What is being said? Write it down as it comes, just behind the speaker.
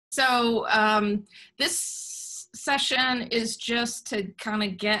So this session is just to kind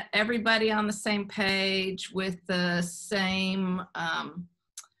of get everybody on the same page with the same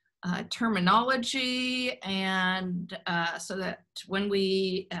terminology, and so that when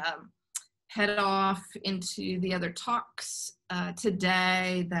we head off into the other talks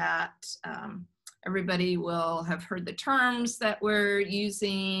today, that everybody will have heard the terms that we're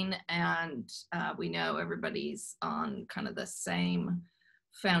using, and we know everybody's on kind of the same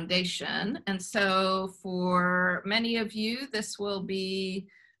foundation. And so for many of you, this will be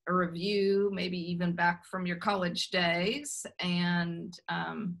a review, maybe even back from your college days. And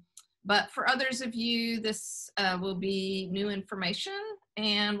but for others of you, this will be new information,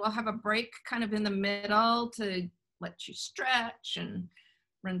 and we'll have a break kind of in the middle to let you stretch and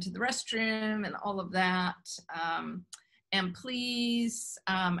run to the restroom and all of that. And please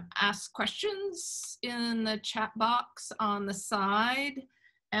ask questions in the chat box on the side.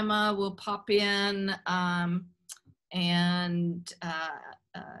 Emma will pop in and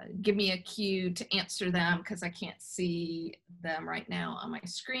give me a cue to answer them, because I can't see them right now on my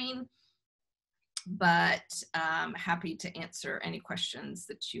screen. But I'm happy to answer any questions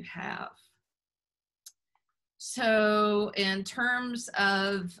that you have. So in terms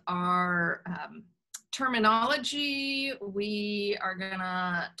of our terminology, we are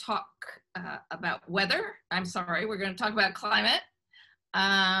gonna talk about weather. I'm sorry, we're gonna talk about climate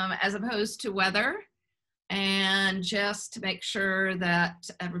as opposed to weather. And just to make sure that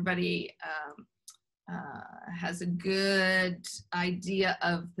everybody has a good idea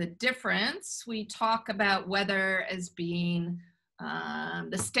of the difference, we talk about weather as being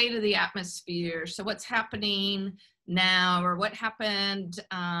the state of the atmosphere. So what's happening now, or what happened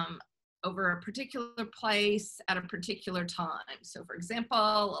over a particular place at a particular time. So for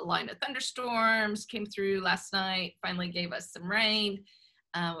example, a line of thunderstorms came through last night, finally gave us some rain,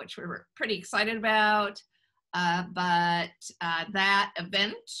 which we were pretty excited about. But that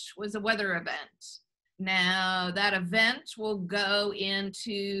event was a weather event. Now that event will go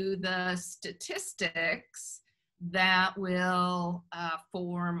into the statistics that will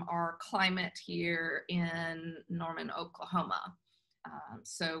form our climate here in Norman, Oklahoma.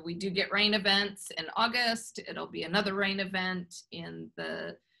 So we do get rain events in August. It'll be another rain event in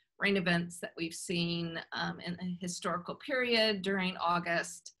the rain events that we've seen in a historical period during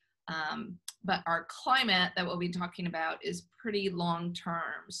August. But our climate that we'll be talking about is pretty long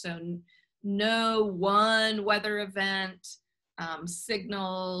term. So no one weather event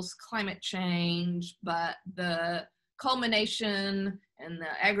signals climate change, but the culmination and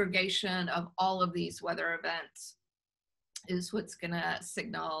the aggregation of all of these weather events is what's gonna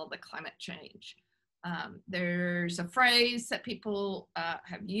signal the climate change. There's a phrase that people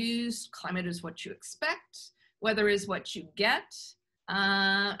have used: climate is what you expect, weather is what you get.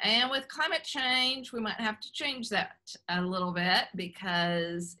 And with climate change, we might have to change that a little bit,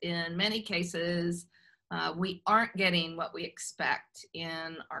 because in many cases, we aren't getting what we expect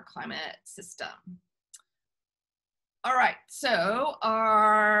in our climate system. All right, so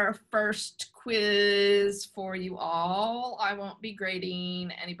our first quiz for you all. I won't be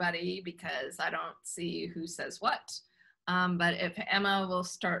grading anybody because I don't see who says what. But if Emma will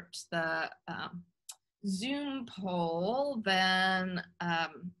start the Zoom poll, then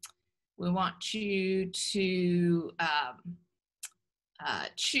we want you to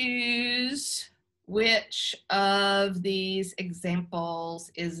choose which of these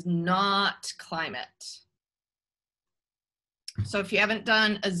examples is not climate. So if you haven't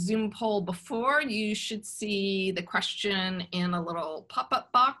done a Zoom poll before, you should see the question in a little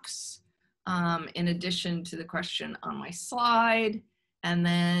pop-up box in addition to the question on my slide. And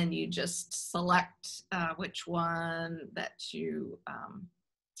then you just select which one that you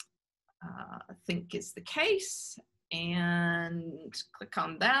think is the case, and click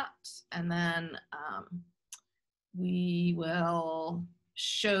on that. And then we will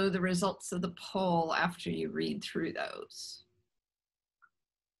show the results of the poll after you read through those.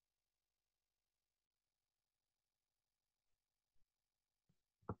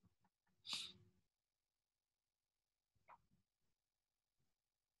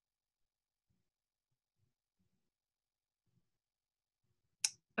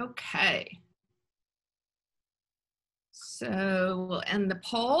 Okay, so we'll end the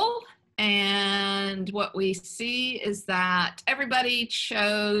poll, and what we see is that everybody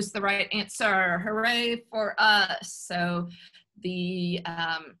chose the right answer. Hooray for us. So the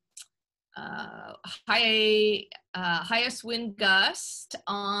highest wind gust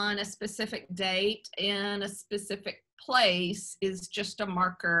on a specific date in a specific place is just a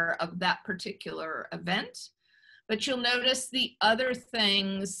marker of that particular event. But you'll notice the other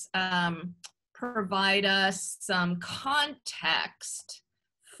things provide us some context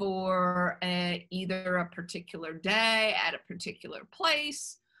for either a particular day at a particular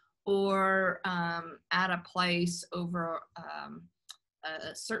place, or at a place over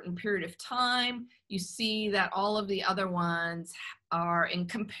a certain period of time. You see that all of the other ones are in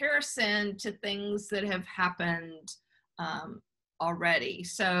comparison to things that have happened already.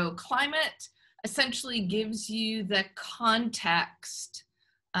 So climate essentially gives you the context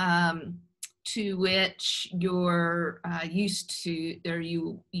to which you're used to, or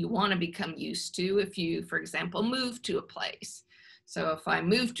you want to become used to if you, for example, move to a place. So if I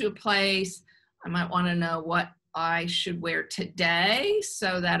move to a place, I might want to know what I should wear today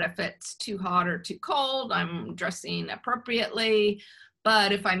so that if it's too hot or too cold, I'm dressing appropriately.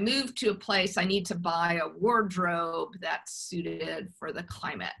 But if I move to a place, I need to buy a wardrobe that's suited for the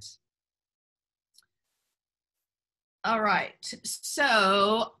climate. All right,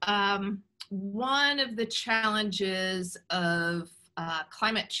 so one of the challenges of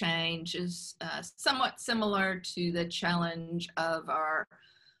climate change is somewhat similar to the challenge of our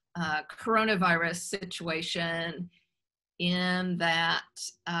coronavirus situation, in that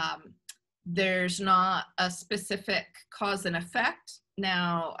there's not a specific cause and effect.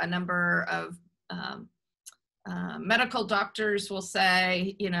 Now, a number of medical doctors will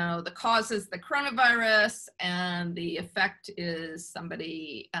say, you know, the cause is the coronavirus and the effect is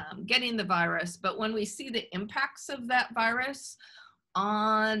somebody getting the virus. But when we see the impacts of that virus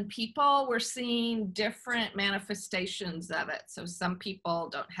on people, we're seeing different manifestations of it. So some people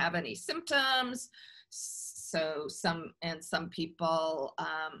don't have any symptoms. So some people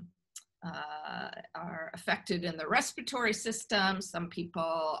are affected in the respiratory system. Some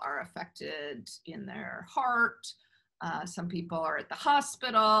people are affected in their heart. Some people are at the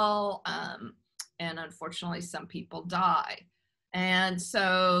hospital. And unfortunately, some people die. And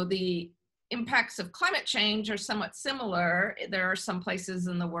so the impacts of climate change are somewhat similar. There are some places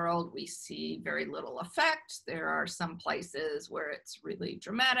in the world we see very little effect. There are some places where it's really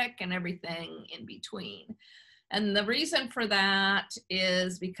dramatic, and everything in between. And the reason for that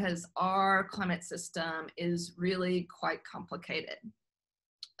is because our climate system is really quite complicated.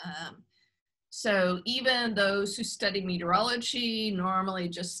 So even those who study meteorology normally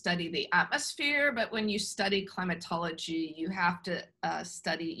just study the atmosphere, but when you study climatology, you have to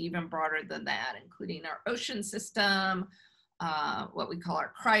study even broader than that, including our ocean system, what we call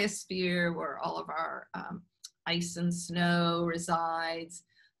our cryosphere, where all of our ice and snow resides,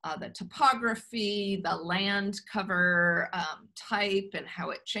 the topography, the land cover type, and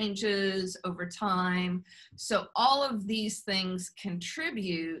how it changes over time. So all of these things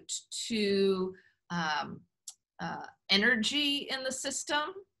contribute to energy in the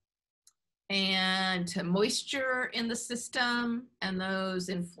system and to moisture in the system, and those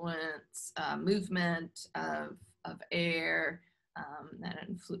influence movement of air, that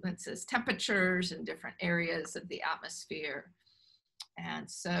influences temperatures in different areas of the atmosphere. And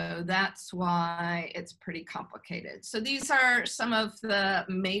so that's why it's pretty complicated. So these are some of the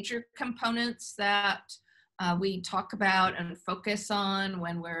major components that we talk about and focus on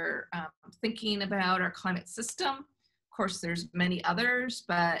when we're thinking about our climate system. Of course, there's many others,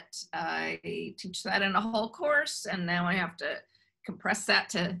 but I teach that in a whole course, and now I have to compress that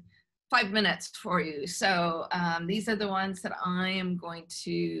to 5 minutes for you. So these are the ones that I am going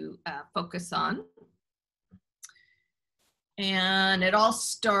to focus on. And it all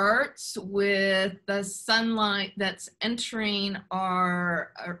starts with the sunlight that's entering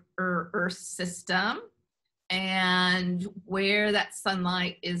our Earth system and where that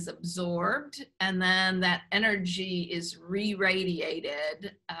sunlight is absorbed, and then that energy is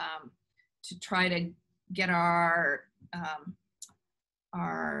re-radiated to try to get our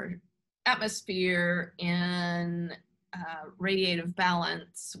atmosphere in radiative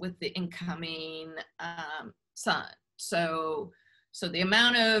balance with the incoming sun. So the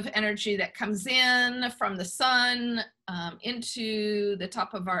amount of energy that comes in from the sun into the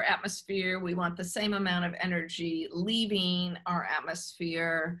top of our atmosphere, we want the same amount of energy leaving our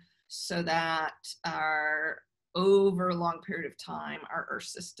atmosphere, so that over a long period of time, our Earth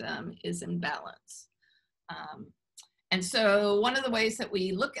system is in balance. And so one of the ways that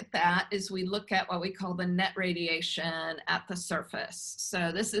we look at that is we look at what we call the net radiation at the surface.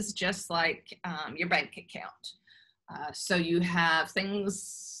 So this is just like your bank account. So you have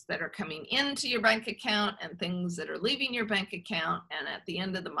things that are coming into your bank account and things that are leaving your bank account. And at the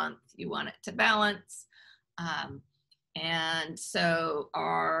end of the month, you want it to balance. And so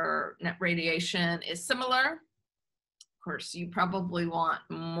our net radiation is similar. course, you probably want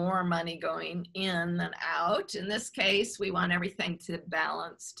more money going in than out. In this case, we want everything to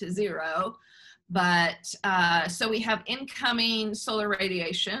balance to zero. But so we have incoming solar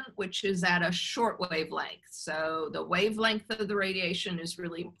radiation, which is at a short wavelength. So the wavelength of the radiation is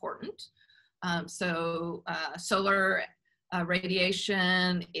really important. Solar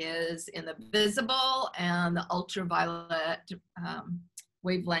radiation is in the visible and the ultraviolet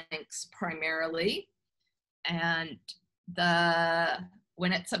wavelengths primarily. And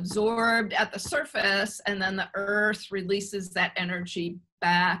when it's absorbed at the surface and then the Earth releases that energy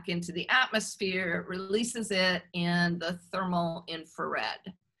back into the atmosphere, it releases it in the thermal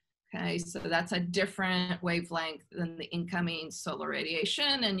infrared. Okay, so that's a different wavelength than the incoming solar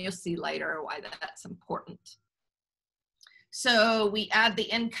radiation, and you'll see later why that's important. So we add the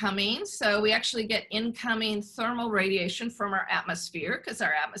incoming, so we actually get incoming thermal radiation from our atmosphere, because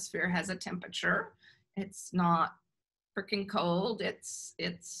our atmosphere has a temperature. It's not freaking cold,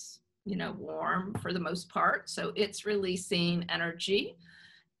 it's you know, warm for the most part, so it's releasing energy.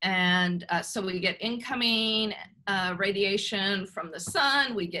 And so we get incoming radiation from the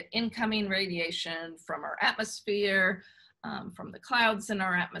sun, we get incoming radiation from our atmosphere, from the clouds in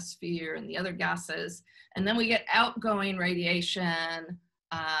our atmosphere and the other gases. And then we get outgoing radiation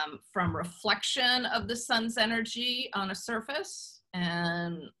from reflection of the sun's energy on a surface.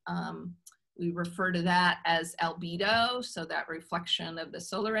 And we refer to that as albedo, so that reflection of the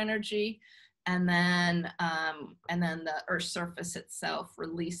solar energy. And then the Earth's surface itself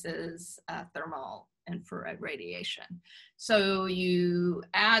releases thermal infrared radiation. So you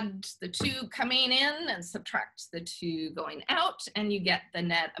add the two coming in and subtract the two going out, and you get the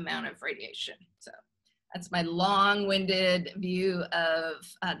net amount of radiation. So that's my long-winded view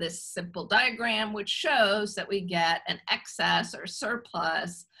of this simple diagram, which shows that we get an excess or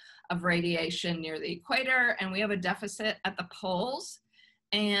surplus of radiation near the equator, and we have a deficit at the poles.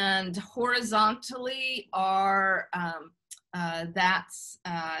 And horizontally that's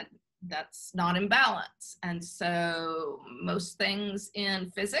not in balance. And so most things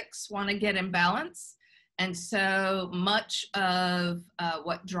in physics want to get in balance. And so much of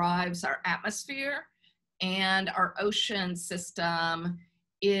what drives our atmosphere and our ocean system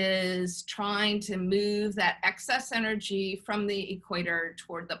is trying to move that excess energy from the equator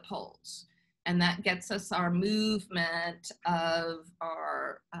toward the poles. And that gets us our movement of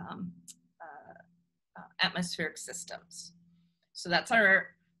our atmospheric systems. So that's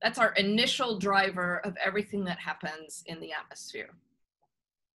our initial driver of everything that happens in the atmosphere.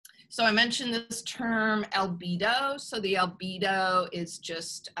 So I mentioned this term albedo. So the albedo is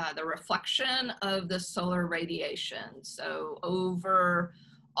just the reflection of the solar radiation. So over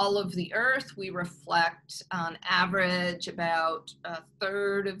all of the Earth, we reflect on average about a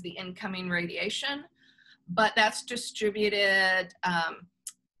third of the incoming radiation, but that's distributed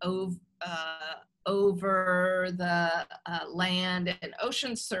over the land and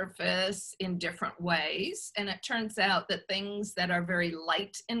ocean surface in different ways. And it turns out that things that are very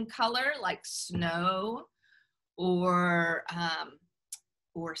light in color, like snow or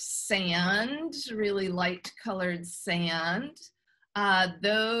sand, really light colored sand,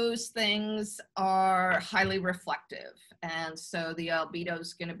 those things are highly reflective. And so the albedo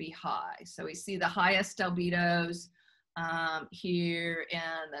is going to be high. So we see the highest albedos here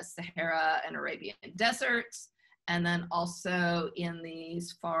in the Sahara and Arabian deserts, and then also in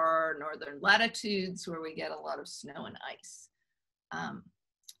these far northern latitudes where we get a lot of snow and ice.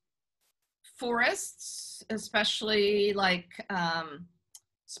 Forests, especially like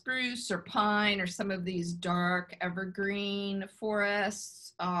spruce or pine or some of these dark evergreen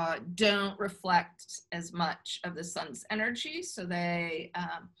forests, don't reflect as much of the sun's energy, so they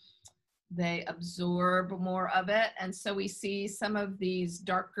absorb more of it. And so we see some of these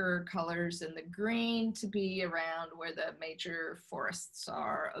darker colors in the green to be around where the major forests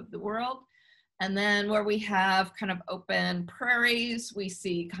are of the world. And then where we have kind of open prairies, we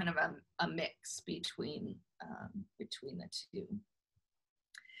see kind of a mix between the two.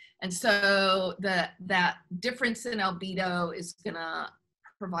 And so that difference in albedo is gonna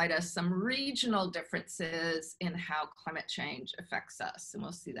provide us some regional differences in how climate change affects us. And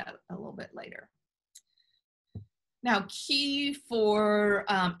we'll see that a little bit later. Now, key for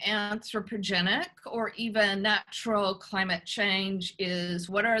anthropogenic or even natural climate change is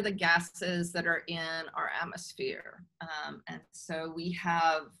what are the gases that are in our atmosphere. And so we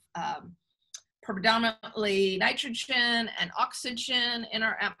have predominantly nitrogen and oxygen in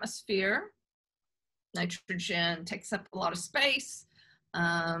our atmosphere. Nitrogen takes up a lot of space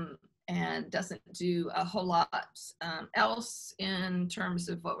and doesn't do a whole lot else in terms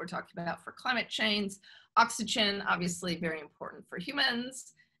of what we're talking about for climate change. Oxygen, obviously very important for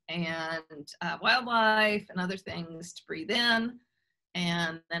humans and wildlife and other things to breathe in.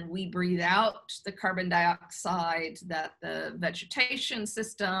 And then we breathe out the carbon dioxide that the vegetation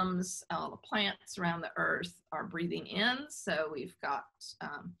systems, all the plants around the earth are breathing in. So we've got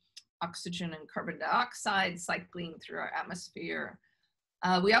oxygen and carbon dioxide cycling through our atmosphere.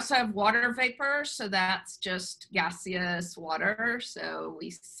 We also have water vapor, so that's just gaseous water. So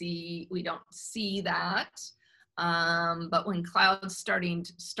we don't see that. But when clouds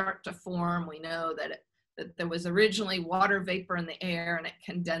start to form, we know that there was originally water vapor in the air and it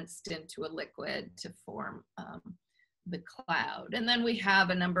condensed into a liquid to form the cloud. And then we have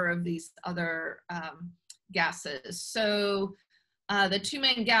a number of these other gases. So the two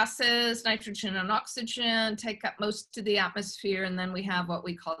main gases, nitrogen and oxygen, take up most of the atmosphere. And then we have what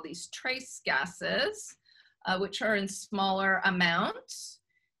we call these trace gases, which are in smaller amounts.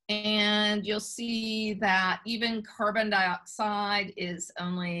 And you'll see that even carbon dioxide is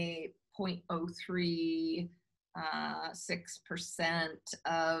only 0.036%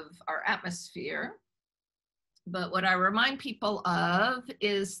 of our atmosphere. But what I remind people of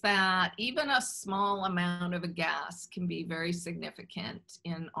is that even a small amount of a gas can be very significant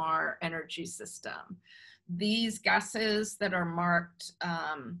in our energy system. These gases that are marked,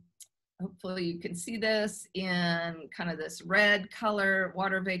 hopefully you can see this in kind of this red color: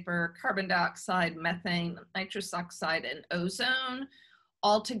 water vapor, carbon dioxide, methane, nitrous oxide, and ozone.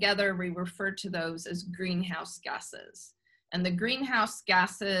 Altogether, we refer to those as greenhouse gases. And the greenhouse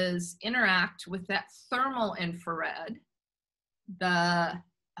gases interact with that thermal infrared, the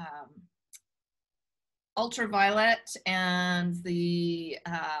ultraviolet and the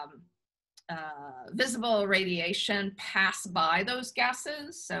visible radiation pass by those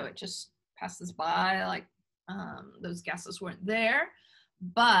gases. So it just passes by like those gases weren't there.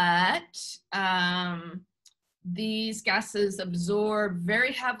 But these gases absorb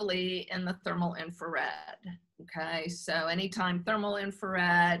very heavily in the thermal infrared. Okay, so anytime thermal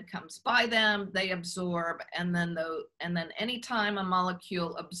infrared comes by them, they absorb, and then anytime a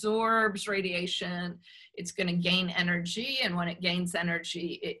molecule absorbs radiation, it's going to gain energy, and when it gains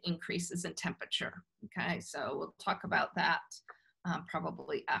energy, it increases in temperature. Okay, so we'll talk about that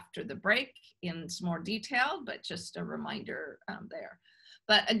probably after the break in some more detail, but just a reminder there.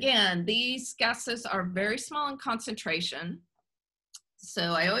 But again, these gases are very small in concentration.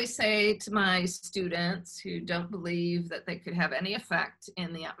 So I always say to my students who don't believe that they could have any effect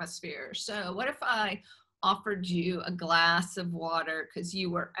in the atmosphere, so what if I offered you a glass of water because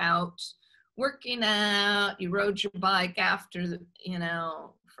you were out working out, you rode your bike after,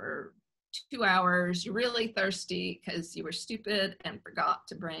 for 2 hours, you're really thirsty because you were stupid and forgot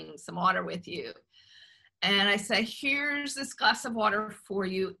to bring some water with you. And I say, here's this glass of water for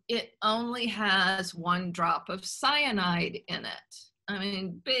you. It only has 1 drop of cyanide in it. I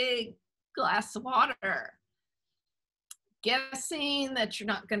mean, big glass of water. Guessing that you're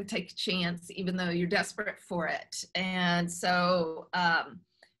not going to take a chance, even though you're desperate for it. And so,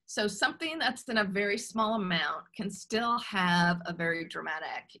 so something that's in a very small amount can still have a very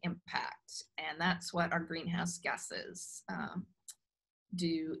dramatic impact. And that's what our greenhouse gases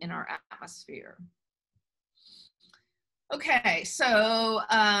do in our atmosphere. Okay, so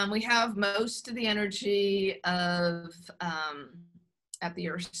we have most of the energy of at the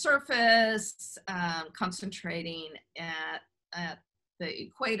Earth's surface, concentrating at the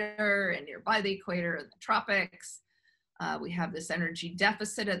equator and nearby the equator and the tropics. We have this energy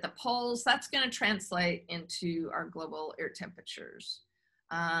deficit at the poles. That's going to translate into our global air temperatures.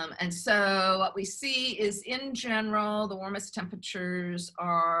 And so what we see is, in general, the warmest temperatures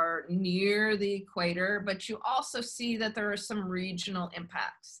are near the equator, but you also see that there are some regional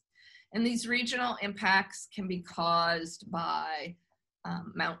impacts. And these regional impacts can be caused by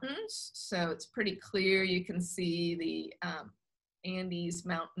mountains. So it's pretty clear. You can see the Andes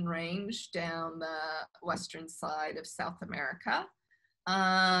mountain range down the western side of South America.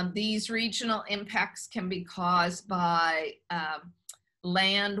 These regional impacts can be caused by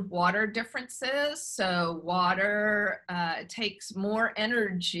land-water differences. So water takes more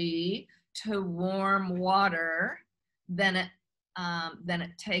energy to warm water than it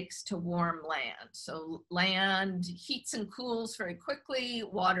takes to warm land. So land heats and cools very quickly,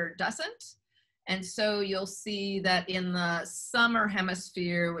 water doesn't. And so you'll see that in the summer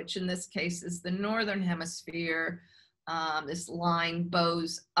hemisphere, which in this case is the northern hemisphere, this line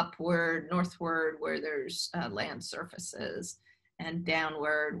bows upward, northward, where there's land surfaces, and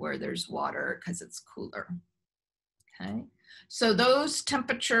downward where there's water because it's cooler. Okay, so those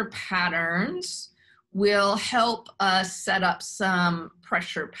temperature patterns will help us set up some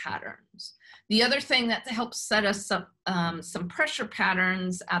pressure patterns. The other thing that helps set us up some pressure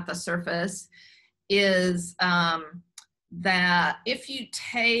patterns at the surface is that if you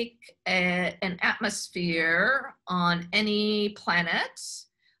take an atmosphere on any planet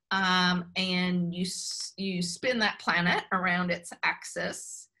and you spin that planet around its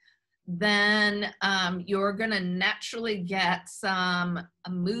axis, then you're going to naturally get some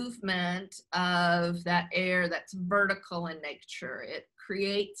movement of that air that's vertical in nature. It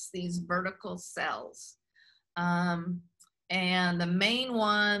creates these vertical cells. And the main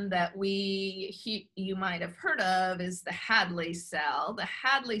one that you might have heard of is the Hadley cell. The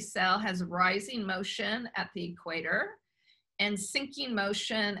Hadley cell has rising motion at the equator and sinking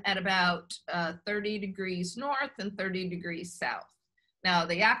motion at about 30 degrees north and 30 degrees south. Now,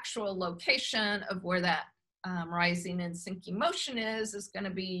 the actual location of where that rising and sinking motion is going to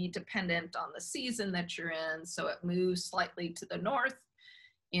be dependent on the season that you're in. So it moves slightly to the north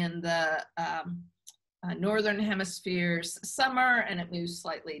in the northern hemisphere's summer, and it moves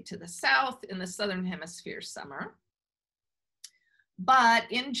slightly to the south in the southern hemisphere summer. But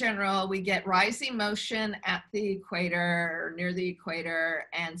in general, we get rising motion at the equator, or near the equator,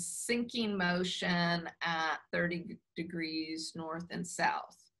 and sinking motion at 30 degrees north and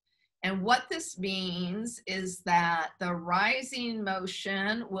south. And what this means is that the rising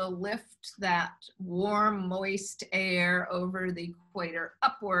motion will lift that warm, moist air over the equator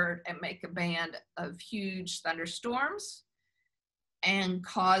upward and make a band of huge thunderstorms, and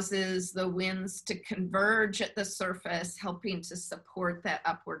causes the winds to converge at the surface, helping to support that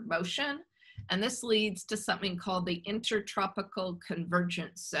upward motion. And this leads to something called the Intertropical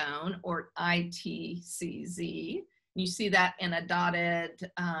Convergence Zone, or ITCZ. You see that in a dotted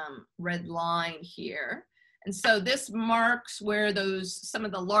red line here. And so this marks where some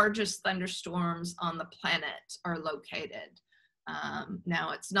of the largest thunderstorms on the planet are located.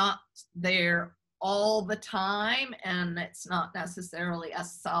 Now, it's not there all the time, and it's not necessarily a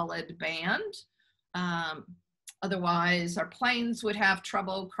solid band. Otherwise, our planes would have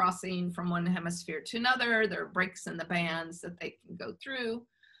trouble crossing from one hemisphere to another. There are breaks in the bands that they can go through.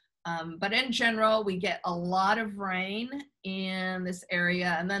 But in general, we get a lot of rain in this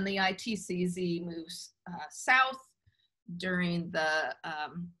area, and then the ITCZ moves south during the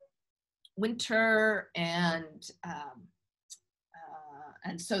winter, and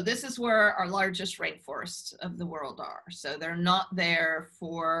so this is where our largest rainforests of the world are. So they're not there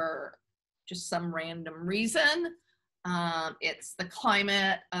for just some random reason. It's the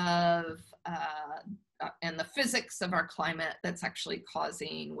climate of and the physics of our climate that's actually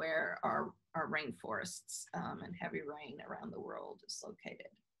causing where our rainforests and heavy rain around the world is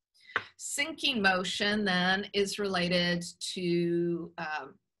located. Sinking motion then is related to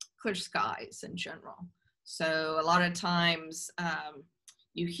clear skies in general. So a lot of times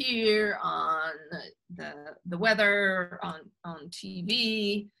you hear on the weather on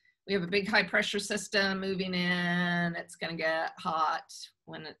TV, we have a big high pressure system moving in. It's going to get hot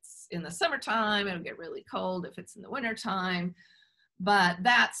when it's in the summertime. It'll get really cold if it's in the wintertime. But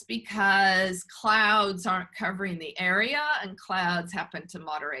that's because clouds aren't covering the area, and clouds happen to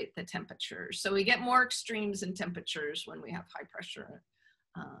moderate the temperature. So we get more extremes in temperatures when we have high pressure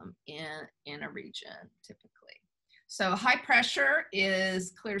in a region typically. So high pressure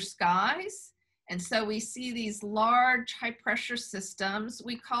is clear skies. And so we see these large high pressure systems.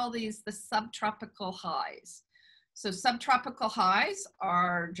 We call these the subtropical highs. So subtropical highs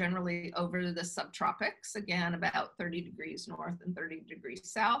are generally over the subtropics, again, about 30 degrees north and 30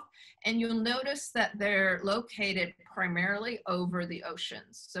 degrees south. And you'll notice that they're located primarily over the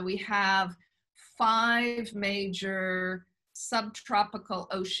oceans. So we have 5 major subtropical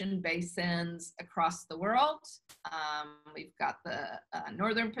ocean basins across the world. We've got the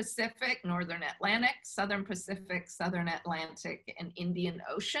Northern Pacific, Northern Atlantic, Southern Pacific, Southern Atlantic, and Indian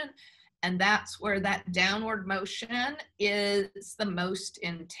Ocean. And that's where that downward motion is the most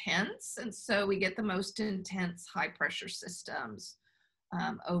intense. And so we get the most intense high pressure systems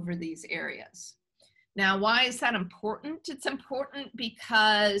over these areas. Now, why is that important? It's important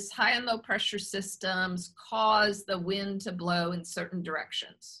because high and low pressure systems cause the wind to blow in certain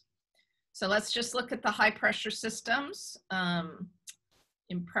directions. So let's just look at the high pressure systems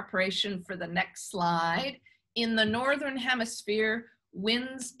in preparation for the next slide. In the northern hemisphere,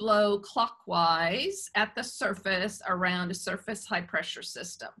 winds blow clockwise at the surface around a surface high pressure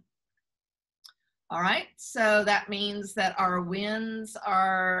system. All right, so that means that our winds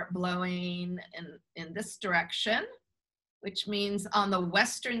are blowing in this direction, which means on the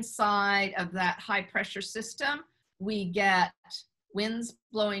western side of that high pressure system, we get winds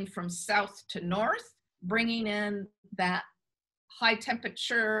blowing from south to north, bringing in that high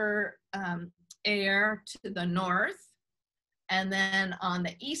temperature air to the north. And then on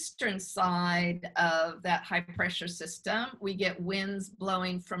the eastern side of that high pressure system, we get winds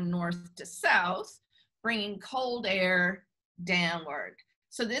blowing from north to south, bringing cold air downward.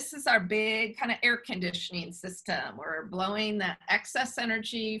 So this is our big kind of air conditioning system. We're blowing that excess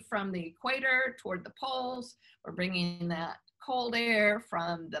energy from the equator toward the poles. We're bringing that cold air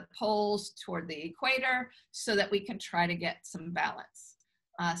from the poles toward the equator so that we can try to get some balance.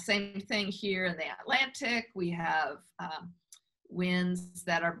 Same thing here in the Atlantic. We have winds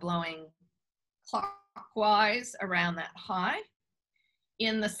that are blowing clockwise around that high.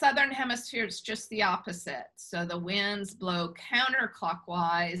 In the southern hemisphere, it's just the opposite. So the winds blow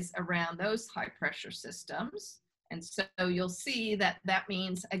counterclockwise around those high pressure systems. And so you'll see that that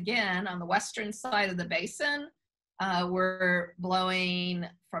means, again, on the western side of the basin, we're blowing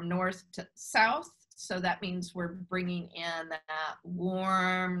from north to south. So that means we're bringing in that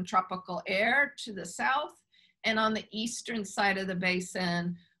warm tropical air to the south. And on the eastern side of the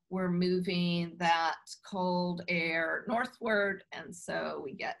basin, we're moving that cold air northward, and so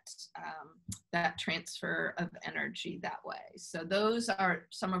we get that transfer of energy that way. So those are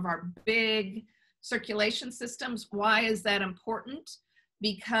some of our big circulation systems. Why is that important?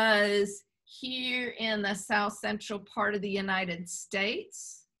 Because here in the south central part of the United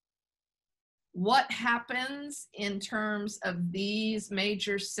States, what happens in terms of these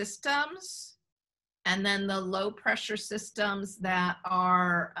major systems and then the low pressure systems that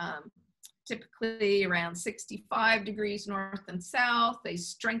are typically around 65 degrees north and south, they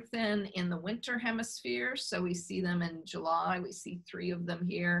strengthen in the winter hemisphere. So we see them in July. We see 3 of them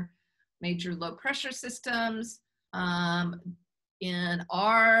here, major low pressure systems. In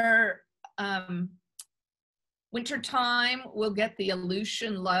our winter time, we'll get the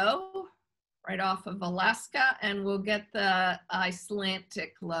Aleutian Low right off of Alaska, and we'll get the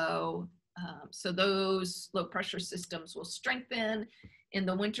Icelandic Low. So those low pressure systems will strengthen in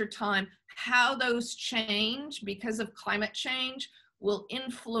the winter time. How those change because of climate change will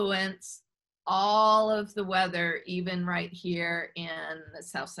influence all of the weather, even right here in the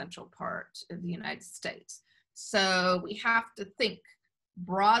south central part of the United States. So we have to think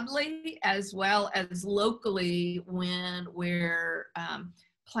broadly as well as locally when we're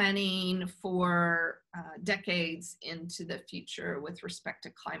planning for decades into the future with respect to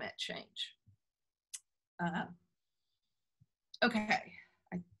climate change. Okay,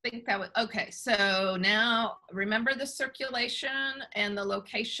 I think that was, okay, so now remember the circulation and the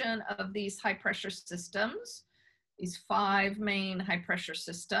location of these high pressure systems, these 5 main high pressure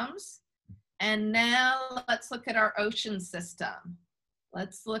systems. And now let's look at our ocean system.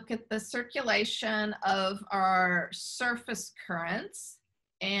 Let's look at the circulation of our surface currents.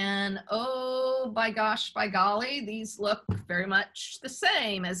 And oh, by gosh, by golly, these look very much the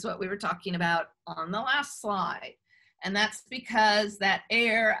same as what we were talking about on the last slide. And that's because that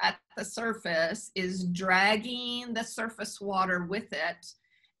air at the surface is dragging the surface water with it.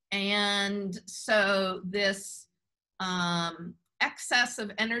 And so this excess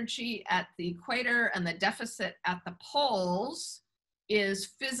of energy at the equator and the deficit at the poles is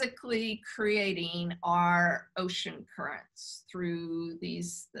physically creating our ocean currents through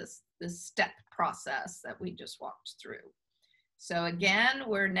this step process that we just walked through. So again,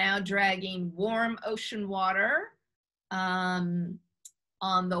 we're now dragging warm ocean water on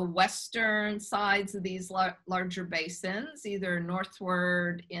the western sides of these larger basins, either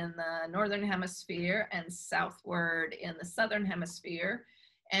northward in the northern hemisphere and southward in the southern hemisphere.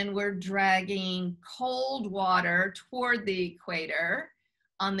 And we're dragging cold water toward the equator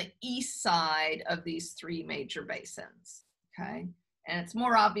on the east side of these 3 major basins, okay? And it's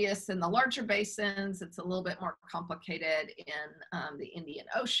more obvious in the larger basins. It's a little bit more complicated in the Indian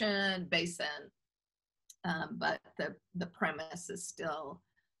Ocean basin, but the premise is still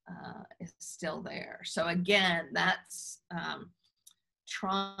there. So again, that's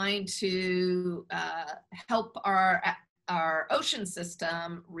trying to help our ocean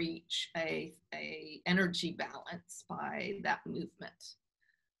system reach a energy balance by that movement.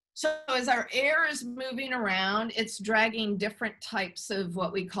 So as our air is moving around, it's dragging different types of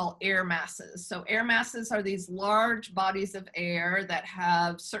what we call air masses. So air masses are these large bodies of air that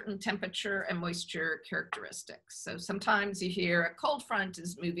have certain temperature and moisture characteristics. So sometimes you hear a cold front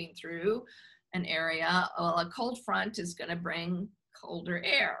is moving through an area. Well, a cold front is going to bring colder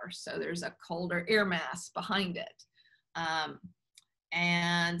air. So there's a colder air mass behind it.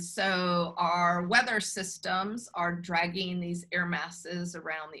 And so our weather systems are dragging these air masses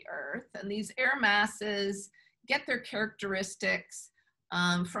around the earth. And these air masses get their characteristics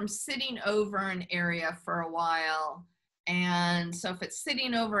from sitting over an area for a while And so if it's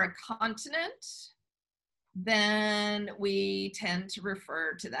sitting over a continent, then we tend to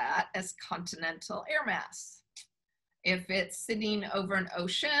refer to that as continental air mass. If it's sitting over an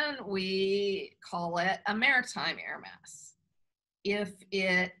ocean, we call it a maritime air mass. If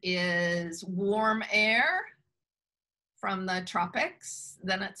it is warm air from the tropics,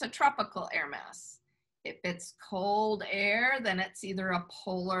 then it's a tropical air mass. If it's cold air, then it's either a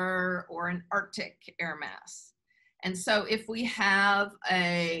polar or an Arctic air mass. And so if we have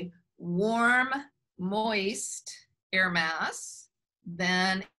a warm, moist air mass,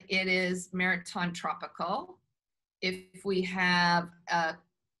 then it is maritime tropical. If we have a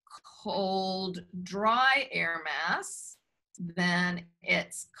cold, dry air mass, then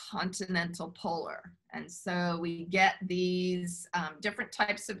it's continental polar. And so we get these different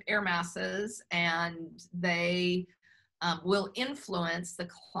types of air masses, and they will influence the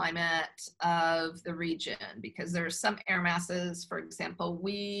climate of the region, because there are some air masses, for example,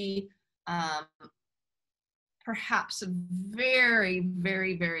 we perhaps very,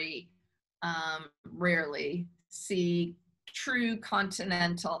 very, very rarely see true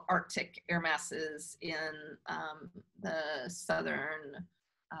continental Arctic air masses in the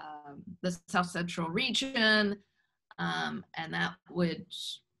South Central region, and that would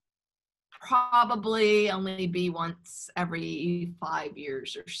probably only be once every 5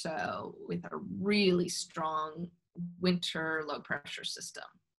 years or so, with a really strong winter low pressure system.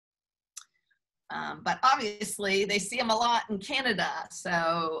 But obviously they see them a lot in Canada.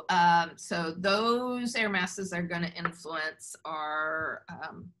 So, so those air masses are going to influence our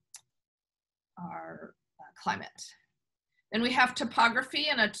climate. Then we have topography,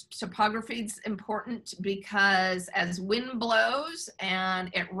 and topography is important because as wind blows and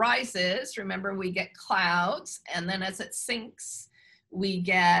it rises, remember we get clouds, and then as it sinks, we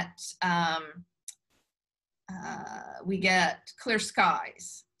get clear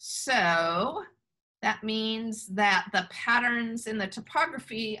skies. So that means that the patterns in the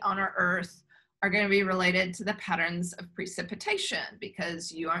topography on our Earth are going to be related to the patterns of precipitation,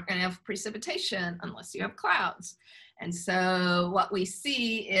 because you aren't going to have precipitation unless you have clouds. And so what we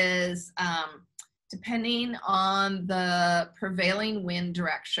see is, depending on the prevailing wind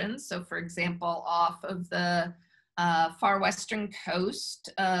direction, so for example, off of the far western coast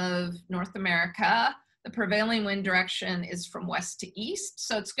of North America, the prevailing wind direction is from west to east.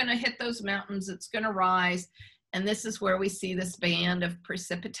 So it's going to hit those mountains, it's going to rise. And this is where we see this band of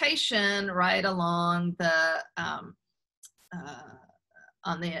precipitation right along the, on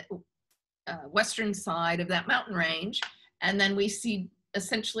the western side of that mountain range. And then we see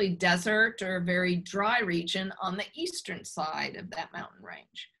essentially desert or very dry region on the eastern side of that mountain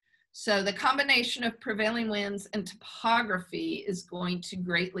range. So the combination of prevailing winds and topography is going to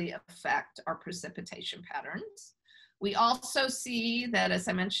greatly affect our precipitation patterns. We also see that, as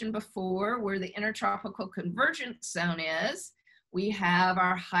I mentioned before, where the intertropical convergence zone is, we have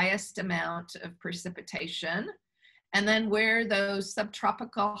our highest amount of precipitation. And then where those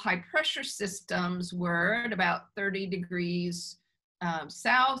subtropical high pressure systems were at about 30 degrees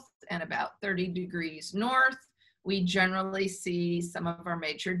south and about 30 degrees north, we generally see some of our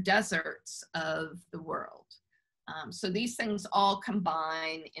major deserts of the world. So these things all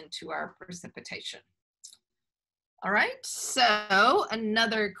combine into our precipitation. All right, so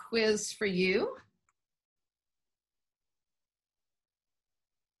another quiz for you.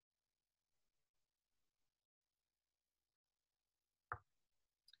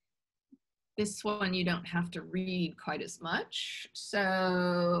 This one you don't have to read quite as much.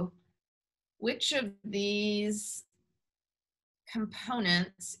 So which of these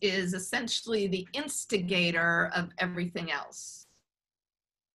components is essentially the instigator of everything else?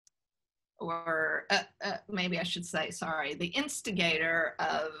 Or maybe I should say, sorry, the instigator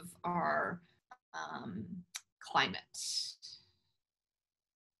of our climate.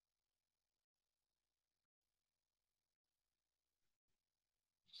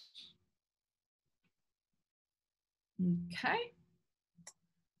 Okay.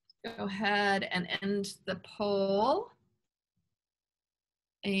 Go ahead and end the poll.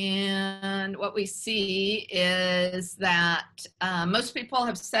 And what we see is that most people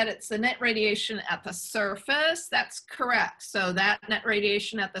have said it's the net radiation at the surface. That's correct. So that net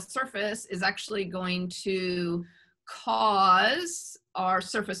radiation at the surface is actually going to cause our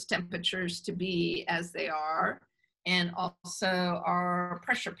surface temperatures to be as they are, and also our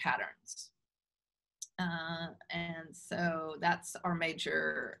pressure patterns. And so that's our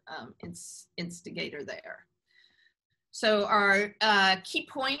major instigator there. So our key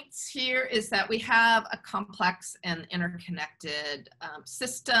points here is that we have a complex and interconnected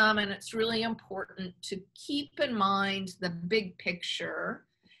system, and it's really important to keep in mind the big picture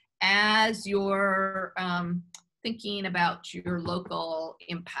as you're thinking about your local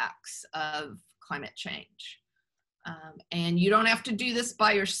impacts of climate change. And you don't have to do this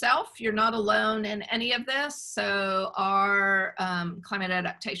by yourself. You're not alone in any of this. So our Climate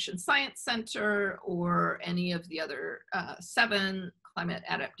Adaptation Science Center or any of the other 7 climate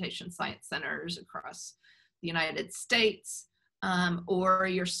adaptation science centers across the United States, or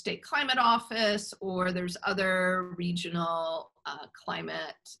your state climate office, or there's other regional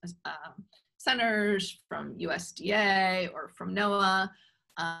climate centers from USDA or from NOAA.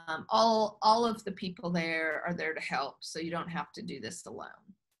 All of the people there are there to help, so you don't have to do this alone.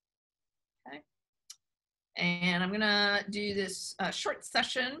 Okay. And I'm gonna do this short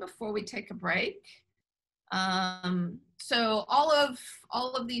session before we take a break. So all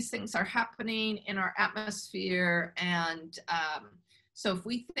of these things are happening in our atmosphere, and so if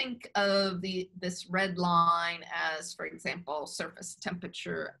we think of this red line as, for example, surface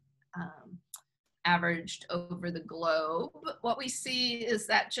temperature averaged over the globe, what we see is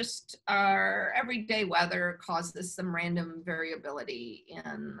that just our everyday weather causes some random variability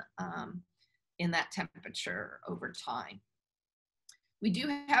in that temperature over time. We do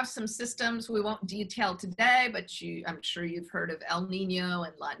have some systems we won't detail today, but I'm sure you've heard of El Nino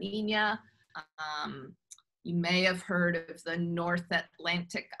and La Nina. You may have heard of the North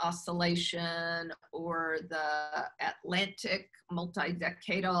Atlantic Oscillation or the Atlantic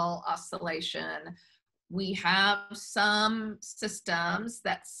multi-decadal oscillation. We have some systems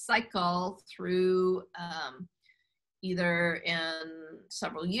that cycle through either in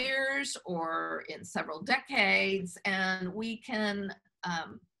several years or in several decades, and we can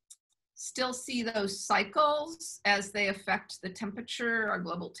still see those cycles as they affect the temperature, our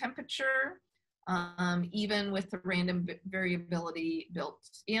global temperature, even with the random variability built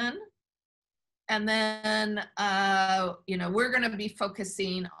in. And then, you know, we're going to be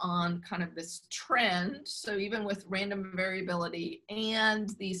focusing on kind of this trend. So even with random variability and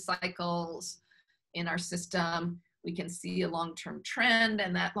these cycles in our system, we can see a long-term trend,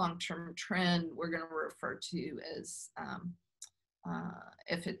 and that long-term trend we're going to refer to as,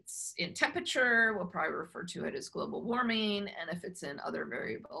 if it's in temperature, we'll probably refer to it as global warming, and if it's in other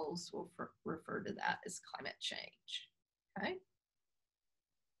variables, we'll refer to that as climate change. Okay.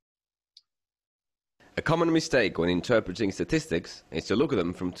 A common mistake when interpreting statistics is to look at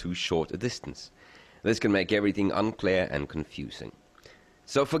them from too short a distance. This can make everything unclear and confusing.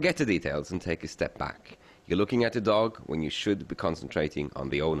 So forget the details and take a step back. You're looking at the dog when you should be concentrating on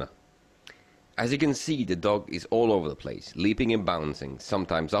the owner. As you can see, the dog is all over the place, leaping and bouncing,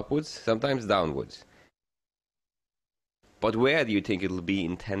 sometimes upwards, sometimes downwards. But where do you think it'll be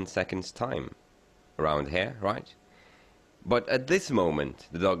in 10 seconds time? Around here, right? But at this moment,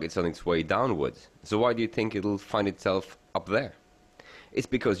 the dog is on its way downwards, so why do you think it'll find itself up there? It's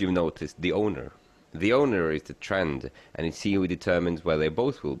because you've noticed the owner. The owner is the trend, and it's he who determines where they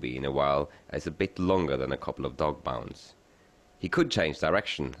both will be in a while, as a bit longer than a couple of dog bounds. He could change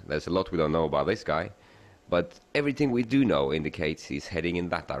direction. There's a lot we don't know about this guy, but everything we do know indicates he's heading in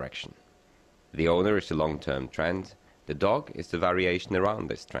that direction. The owner is the long-term trend, the dog is the variation around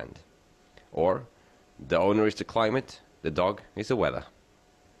this trend. Or, the owner is the climate, the dog is the weather.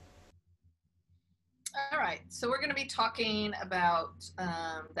 All right, so we're going to be talking about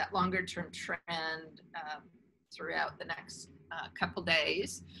that longer-term trend throughout the next couple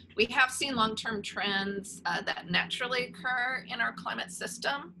days. We have seen long-term trends that naturally occur in our climate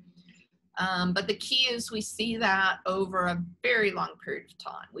system, but the key is we see that over a very long period of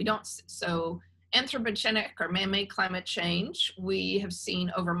time. We don't, so anthropogenic or man-made climate change, we have seen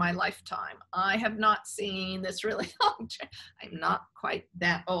over my lifetime. I have not seen this really long trend. I'm not quite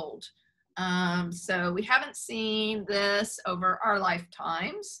that old. So we haven't seen this over our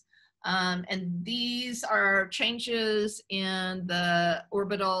lifetimes. And these are changes in the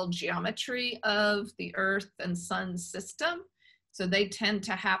orbital geometry of the Earth and Sun system. So they tend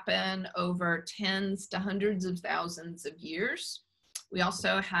to happen over tens to hundreds of thousands of years. We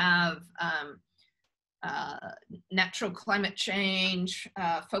also have natural climate change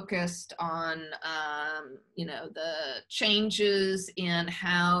focused on, you know, the changes in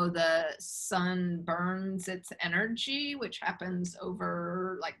how the sun burns its energy, which happens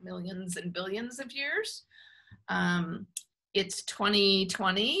over like millions and billions of years. It's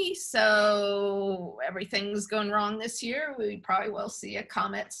 2020, so everything's going wrong this year. We probably will see a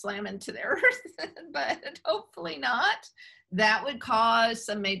comet slam into the Earth, but hopefully not. That would cause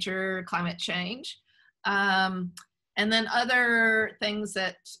some major climate change. And And then other things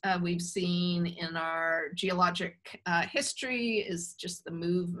that we've seen in our geologic history is just the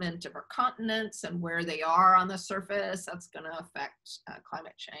movement of our continents and where they are on the surface. That's going to affect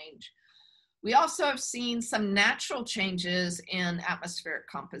climate change. We also have seen some natural changes in atmospheric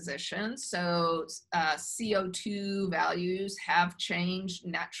composition. So CO2 values have changed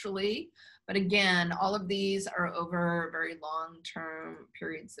naturally. But again, all of these are over very long-term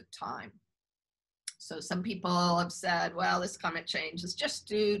periods of time. So some people have said, well, this climate change is just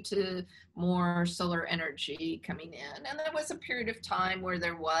due to more solar energy coming in. And there was a period of time where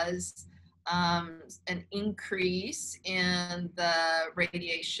there was an increase in the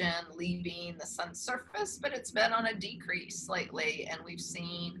radiation leaving the sun's surface, but it's been on a decrease lately. And we've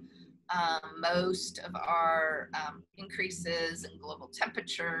seen most of our increases in global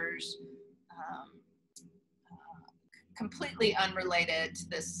temperatures completely unrelated to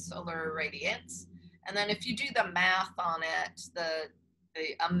this solar radiance. And then if you do the math on it, the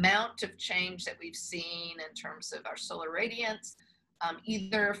amount of change that we've seen in terms of our solar radiance,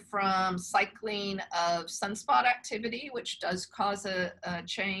 either from cycling of sunspot activity, which does cause a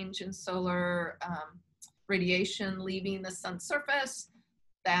change in solar radiation leaving the sun's surface,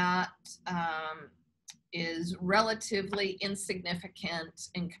 that is relatively insignificant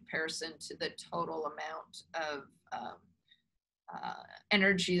in comparison to the total amount of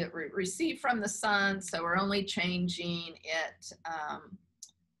energy that we receive from the sun. So we're only changing it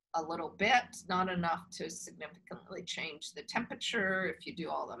a little bit, not enough to significantly change the temperature if you do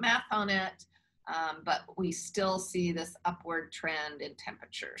all the math on it, but we still see this upward trend in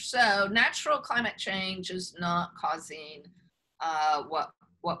temperature. So natural climate change is not causing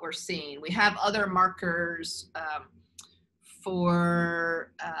what we're seeing. We have other markers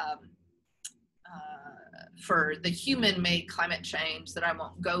for the human-made climate change that I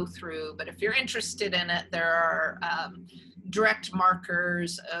won't go through, but if you're interested in it, there are direct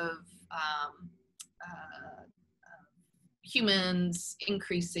markers of humans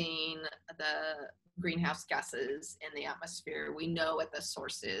increasing the greenhouse gases in the atmosphere. We know what the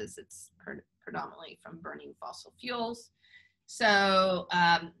source is. It's predominantly from burning fossil fuels. So,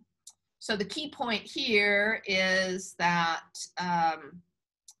 so the key point here is that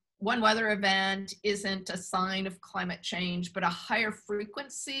one weather event isn't a sign of climate change, but a higher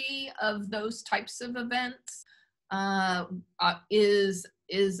frequency of those types of events is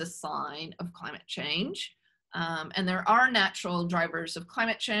a sign of climate change. And there are natural drivers of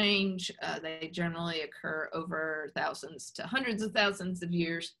climate change. They generally occur over thousands to hundreds of thousands of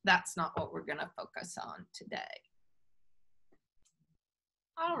years. That's not what we're going to focus on today.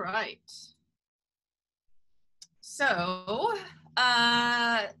 All right. So,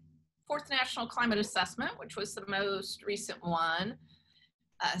 Fourth National Climate Assessment, which was the most recent one,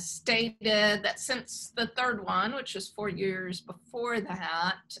 stated that since the third one, which is 4 years before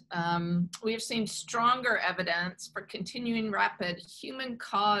that, we have seen stronger evidence for continuing rapid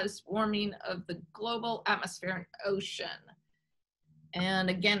human-caused warming of the global atmosphere and ocean. And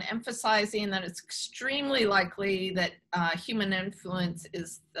again, emphasizing that it's extremely likely that human influence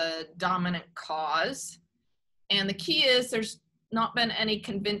is the dominant cause. And the key is there's not been any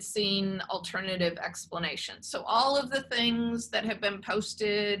convincing alternative explanation. So all of the things that have been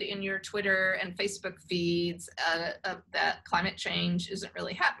posted in your Twitter and Facebook feeds that climate change isn't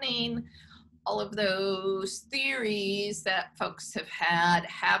really happening, all of those theories that folks have had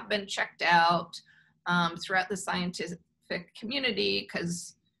have been checked out throughout the scientific community,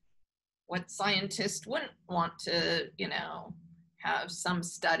 because what scientist wouldn't want to, you know, have some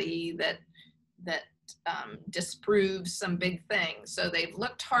study that disproves some big thing. So they've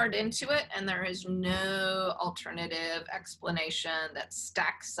looked hard into it, and there is no alternative explanation that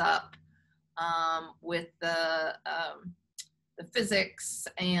stacks up with the physics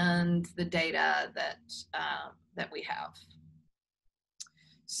and the data that we have.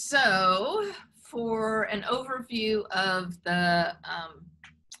 So for an overview of the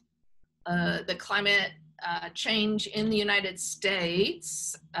climate change in the United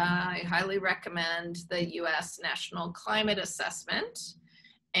States, I highly recommend the US National Climate Assessment.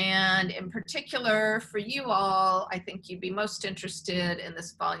 And in particular for you all, I think you'd be most interested in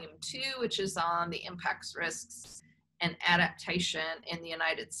this volume 2, which is on the impacts, risks, and adaptation in the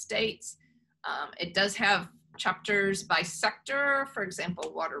United States. It does have chapters by sector, for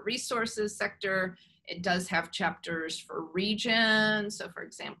example, water resources sector. It does have chapters for region. So for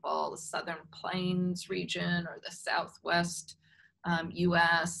example, the Southern Plains region or the Southwest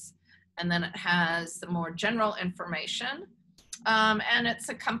US. And then it has the more general information. And it's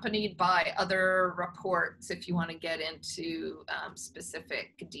accompanied by other reports if you want to get into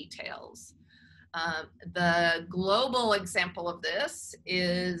specific details. The global example of this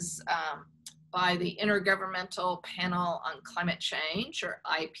is by the Intergovernmental Panel on Climate Change, or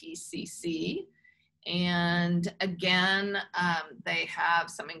IPCC. And again, they have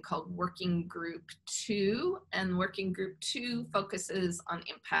something called Working Group 2, and Working Group 2 focuses on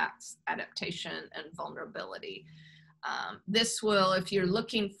impacts, adaptation, and vulnerability. This will, if you're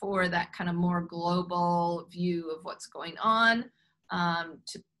looking for that kind of more global view of what's going on,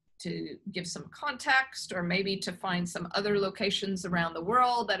 to give some context, or maybe to find some other locations around the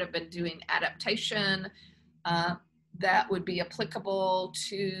world that have been doing adaptation that would be applicable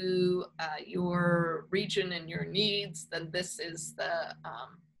to your region and your needs, then this is the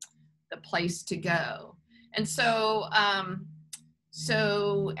place to go. And so,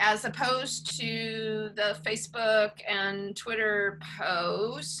 so as opposed to the Facebook and Twitter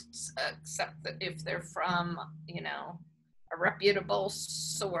posts, except that if they're from, you know, a reputable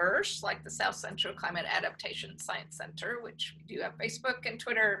source like the South Central Climate Adaptation Science Center, which we do have Facebook and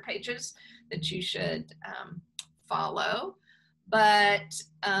Twitter pages that you should follow. But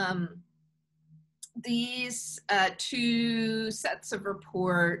these two sets of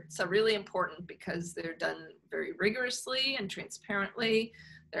reports are really important because they're done very rigorously and transparently.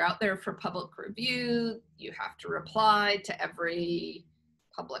 They're out there for public review. You have to reply to every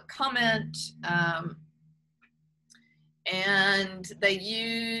public comment. And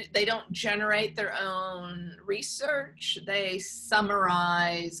they don't generate their own research. They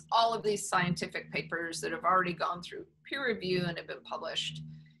summarize all of these scientific papers that have already gone through peer review and have been published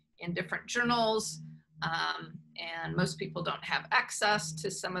in different journals. And most people don't have access to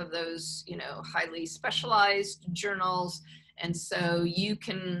some of those, you know, highly specialized journals. And so you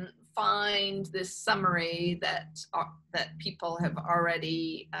can find this summary that people have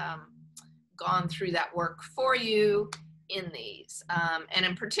already gone through that work for you in these. And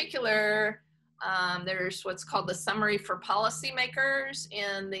in particular, there's what's called the Summary for Policymakers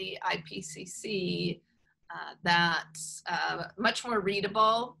in the IPCC that's much more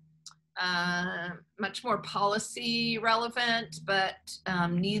readable, much more policy relevant, but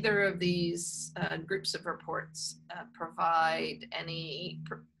neither of these groups of reports provide any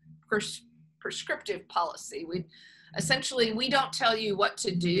prescriptive policy. Essentially, we don't tell you what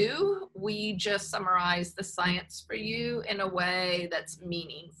to do. We just summarize the science for you in a way that's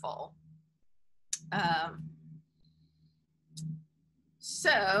meaningful.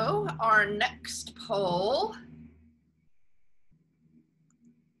 So our next poll .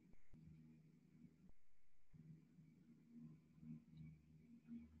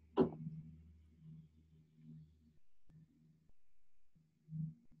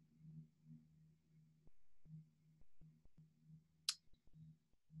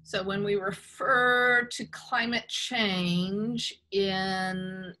 So when we refer to climate change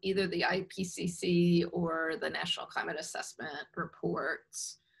in either the IPCC or the National Climate Assessment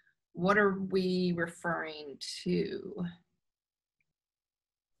reports, what are we referring to?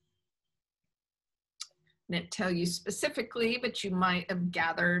 I didn't tell you specifically, but you might have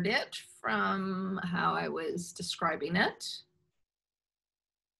gathered it from how I was describing it.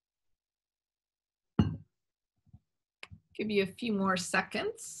 Give you a few more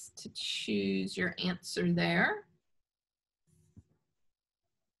seconds to choose your answer there.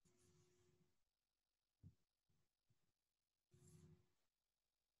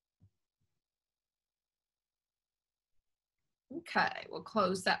 Okay, we'll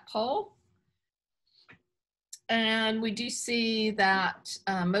close that poll. And we do see that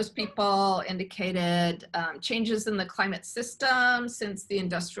most people indicated changes in the climate system since the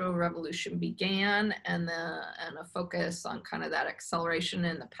Industrial Revolution began, and a focus on kind of that acceleration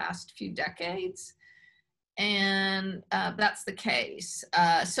in the past few decades. And that's the case.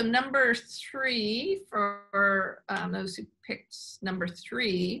 So number 3, for those who picked number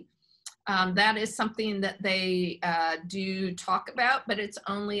 3, that is something that they do talk about, but it's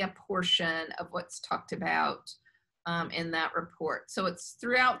only a portion of what's talked about in that report. So it's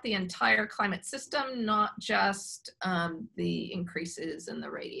throughout the entire climate system, not just the increases in the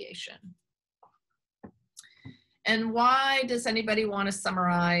radiation. And why does anybody want to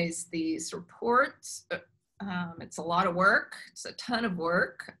summarize these reports? It's a lot of work. It's a ton of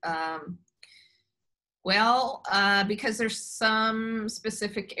work. Well, because there's some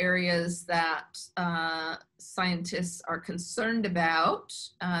specific areas that scientists are concerned about.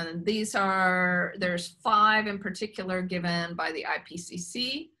 There's 5 in particular given by the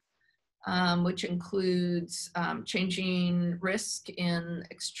IPCC, which includes changing risk in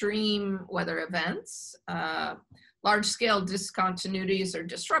extreme weather events, large-scale discontinuities or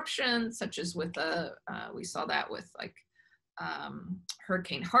disruptions, such as with we saw that with like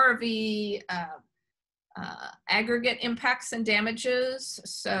Hurricane Harvey, aggregate impacts and damages.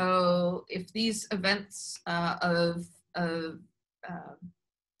 So if these events of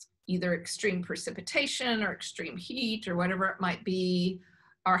either extreme precipitation or extreme heat or whatever it might be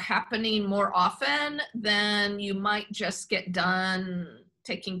are happening more often, then you might just get done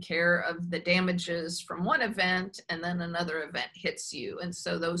taking care of the damages from one event and then another event hits you. And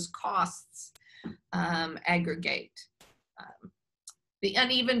so those costs aggregate. The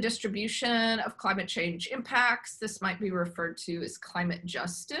uneven distribution of climate change impacts, this might be referred to as climate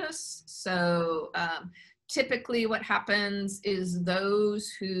justice. So typically what happens is those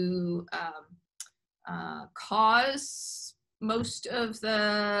who cause most of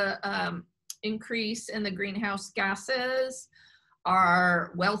the increase in the greenhouse gases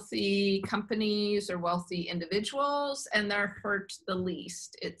are wealthy companies or wealthy individuals, and they're hurt the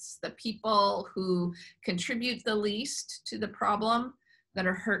least. It's the people who contribute the least to the problem that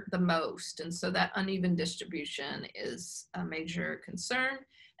are hurt the most. And so that uneven distribution is a major concern.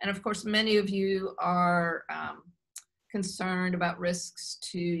 And of course, many of you are concerned about risks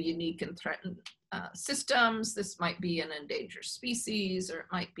to unique and threatened systems. This might be an endangered species, or it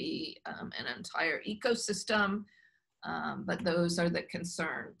might be an entire ecosystem, but those are the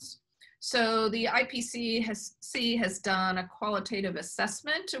concerns. So the IPCC has done a qualitative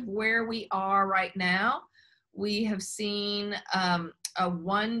assessment of where we are right now. We have seen a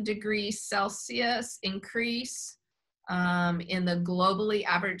 1 degree Celsius increase in the globally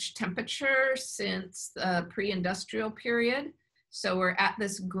average temperature since the pre-industrial period. So we're at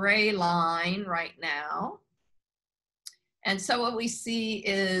this gray line right now. And so what we see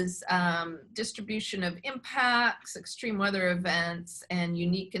is distribution of impacts, extreme weather events, and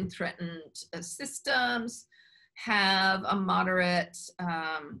unique and threatened systems have a moderate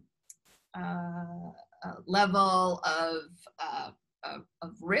level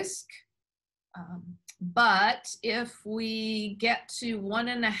of risk. But if we get to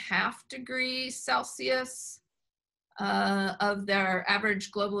 1.5 degrees Celsius of their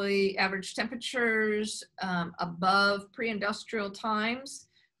globally average temperatures above pre-industrial times,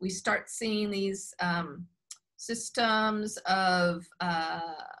 we start seeing these systems of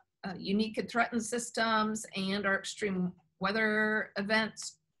unique and threatened systems and our extreme weather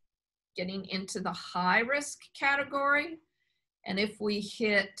events getting into the high risk category. And if we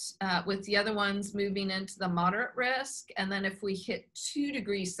hit, with the other ones moving into the moderate risk, and then if we hit 2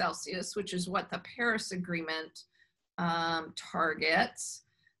 degrees Celsius, which is what the Paris Agreement targets,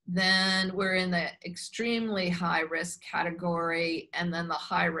 then we're in the extremely high risk category, and then the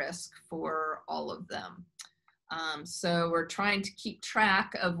high risk for all of them. So we're trying to keep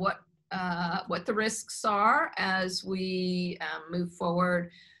track of what the risks are as we move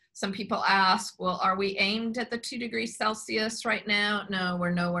forward. Some people ask, well, are we aimed at the 2 degrees Celsius right now? No, we're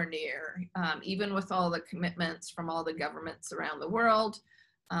nowhere near. Even with all the commitments from all the governments around the world,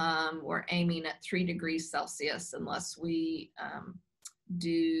 we're aiming at 3 degrees Celsius unless we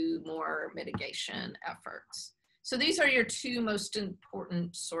do more mitigation efforts. So these are your 2 most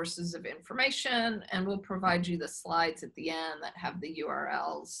important sources of information, and we'll provide you the slides at the end that have the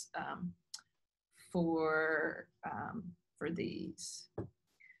URLs for these.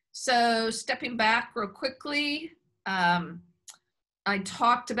 So stepping back real quickly, I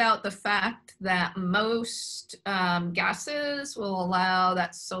talked about the fact that most gases will allow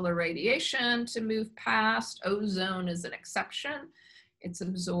that solar radiation to move past. Ozone is an exception. It's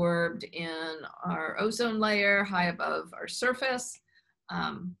absorbed in our ozone layer high above our surface.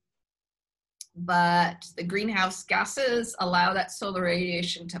 But the greenhouse gases allow that solar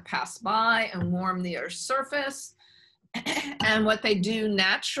radiation to pass by and warm the Earth's surface. And what they do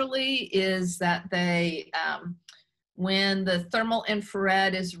naturally is that they, when the thermal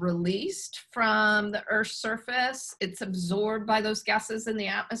infrared is released from the Earth's surface, it's absorbed by those gases in the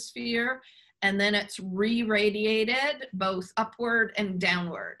atmosphere, and then it's re-radiated both upward and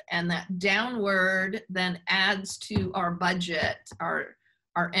downward. And that downward then adds to our budget, our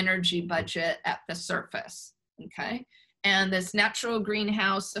energy budget at the surface, okay? And this natural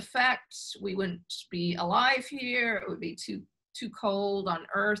greenhouse effect, we wouldn't be alive here. It would be too cold on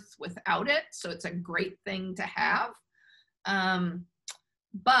Earth without it. So it's a great thing to have.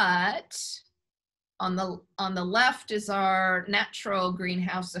 But on the left is our natural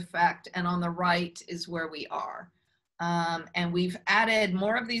greenhouse effect, and on the right is where we are. And we've added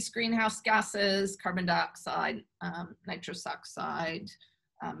more of these greenhouse gases: carbon dioxide, nitrous oxide,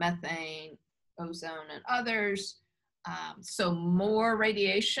 methane, ozone, and others. So more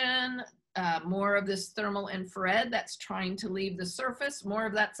radiation more of this thermal infrared that's trying to leave the surface, more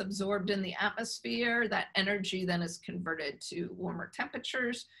of that's absorbed in the atmosphere. That energy then is converted to warmer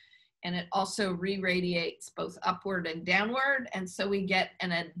temperatures, and it also re-radiates both upward and downward. And so we get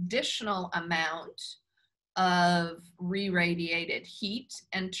an additional amount of re-radiated heat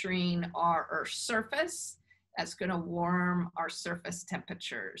entering our Earth's surface. That's going to warm our surface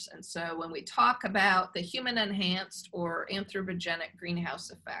temperatures. And so when we talk about the human enhanced or anthropogenic greenhouse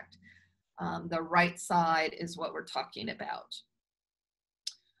effect, the right side is what we're talking about.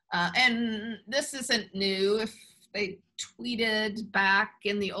 And this isn't new. If they tweeted back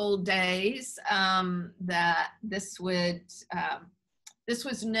in the old days that this was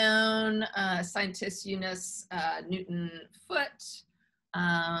known. Scientist Eunice Newton Foote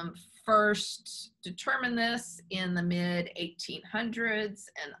first determined this in the mid 1800s,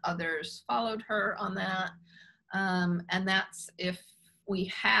 and others followed her on that. And that's if we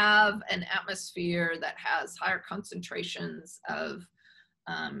have an atmosphere that has higher concentrations of,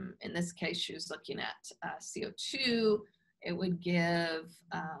 in this case, she was looking at CO2, it would give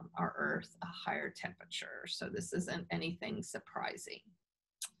our Earth a higher temperature. So this isn't anything surprising.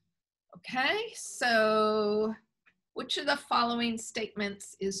 Okay, so which of the following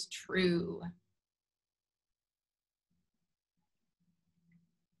statements is true?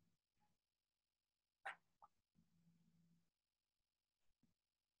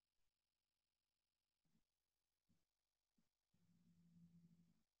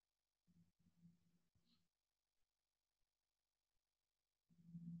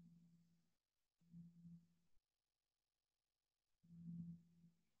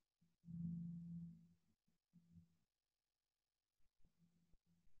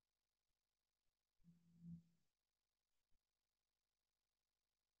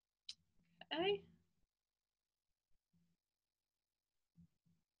 Okay.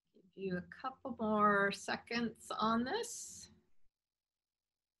 Give you a couple more seconds on this.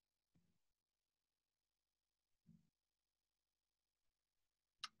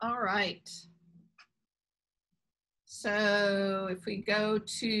 All right. So if we go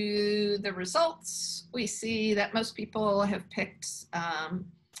to the results, we see that most people have picked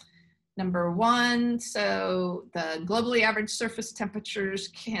number one. So the globally average surface temperatures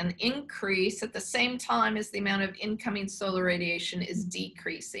can increase at the same time as the amount of incoming solar radiation is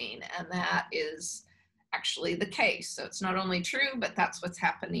decreasing. And that is actually the case. So it's not only true, but that's what's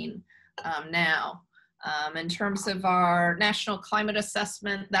happening now. In terms of our national climate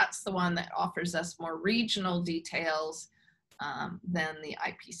assessment, that's the one that offers us more regional details than the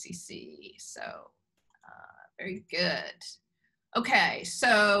IPCC. So very good. Okay,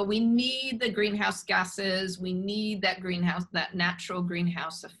 so we need the greenhouse gases. We need that natural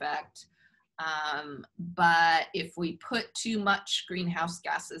greenhouse effect. But if we put too much greenhouse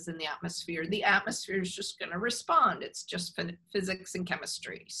gases in the atmosphere is just going to respond. It's just physics and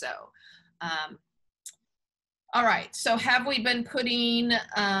chemistry. So, all right, so have we been putting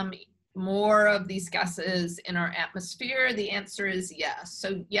more of these gases in our atmosphere? The answer is yes.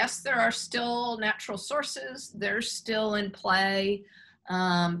 So yes, there are still natural sources. They're still in play.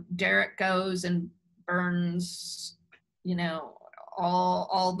 Derek goes and burns, you know,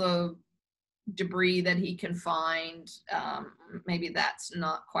 all the debris that he can find. Maybe that's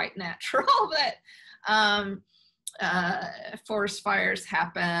not quite natural, but forest fires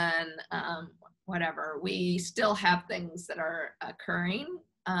happen, whatever. We still have things that are occurring.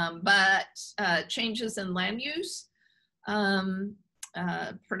 But changes in land use,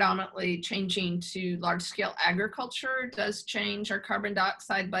 predominantly changing to large-scale agriculture, does change our carbon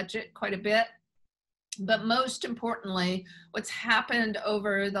dioxide budget quite a bit. But most importantly, what's happened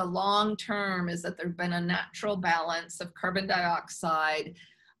over the long term is that there's been a natural balance of carbon dioxide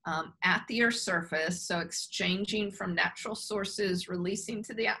at the Earth's surface, so exchanging from natural sources releasing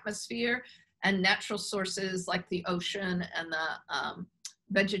to the atmosphere and natural sources like the ocean and the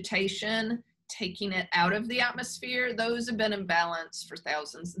vegetation taking it out of the atmosphere. Those have been in balance for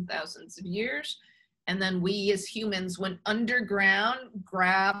thousands and thousands of years. And then we as humans went underground,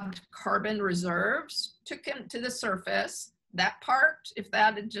 grabbed carbon reserves, took them to the surface. That part, if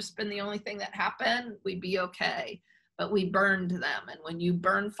that had just been the only thing that happened, we'd be okay. But we burned them. And when you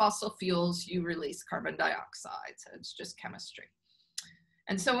burn fossil fuels, you release carbon dioxide. So it's just chemistry.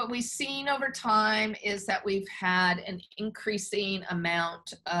 And so what we've seen over time is that we've had an increasing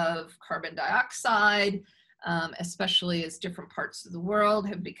amount of carbon dioxide, especially as different parts of the world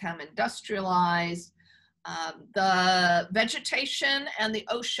have become industrialized. The vegetation and the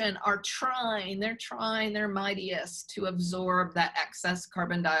ocean are trying their mightiest to absorb that excess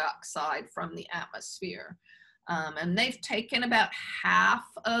carbon dioxide from the atmosphere. And they've taken about half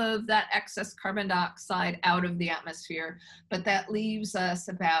of that excess carbon dioxide out of the atmosphere, but that leaves us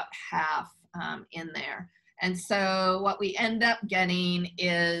about half in there. And so what we end up getting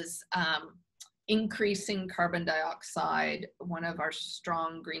is increasing carbon dioxide, one of our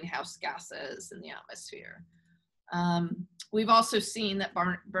strong greenhouse gases in the atmosphere. We've also seen that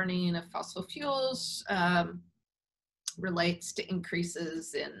burning of fossil fuels relates to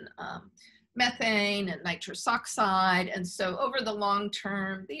increases in methane and nitrous oxide. And so over the long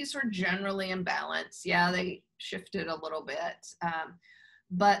term, these are generally in balance. Yeah, they shifted a little bit.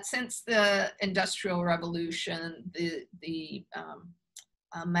 But since the Industrial Revolution, the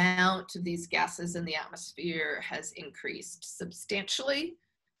amount of these gases in the atmosphere has increased substantially.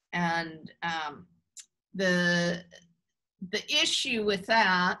 And the issue with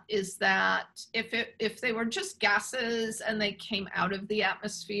that is that if they were just gases and they came out of the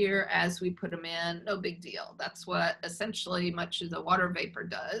atmosphere as we put them in, no big deal. That's what essentially much of the water vapor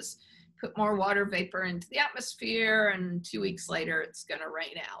does. Put more water vapor into the atmosphere and 2 weeks later it's going to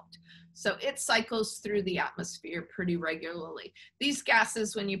rain out. So it cycles through the atmosphere pretty regularly. These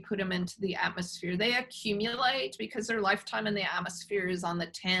gases, when you put them into the atmosphere, they accumulate because their lifetime in the atmosphere is on the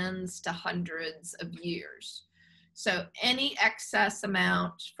tens to hundreds of years. So any excess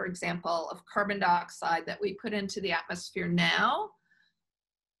amount, for example, of carbon dioxide that we put into the atmosphere now,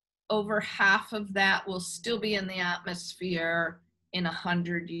 over half of that will still be in the atmosphere in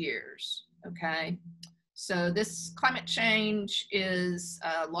 100 years, okay? So this climate change is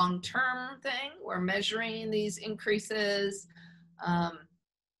a long-term thing. We're measuring these increases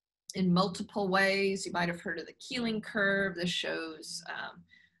in multiple ways. You might have heard of the Keeling curve. This shows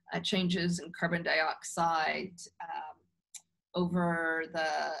changes in carbon dioxide over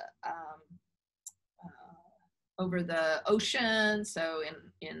the ocean. So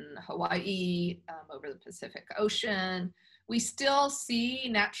in Hawaii, over the Pacific Ocean, we still see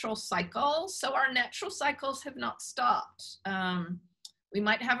natural cycles. So our natural cycles have not stopped. We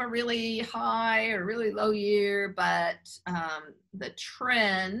might have a really high or really low year, but the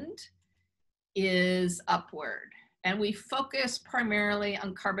trend is upward. And we focus primarily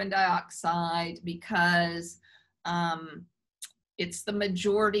on carbon dioxide because it's the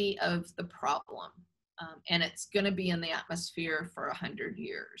majority of the problem. And it's going to be in the atmosphere for 100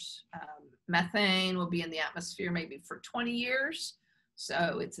 years. Methane will be in the atmosphere maybe for 20 years.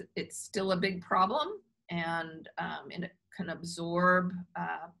 So it's still a big problem, and it can absorb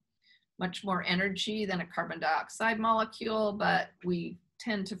much more energy than a carbon dioxide molecule, but we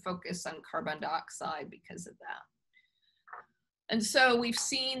tend to focus on carbon dioxide because of that. And so we've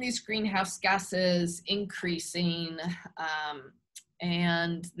seen these greenhouse gases increasing,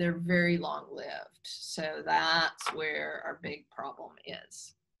 and they're very long-lived. So that's where our big problem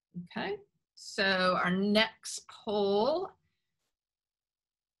is, okay? So our next poll,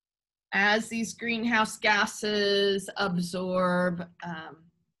 as these greenhouse gases absorb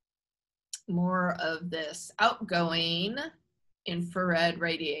more of this outgoing infrared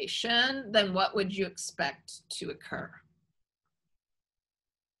radiation, then what would you expect to occur?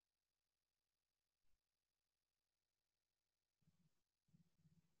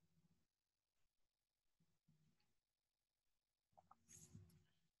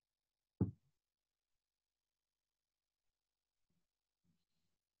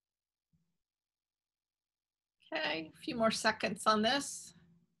 Okay, a few more seconds on this.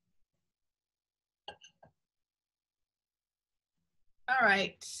 All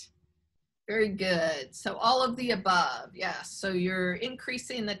right, very good. So all of the above, yes. So you're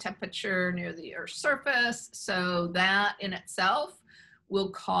increasing the temperature near the Earth's surface. So that in itself will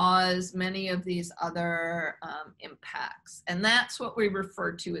cause many of these other impacts. And that's what we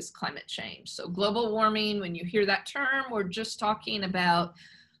refer to as climate change. So global warming, when you hear that term, we're just talking about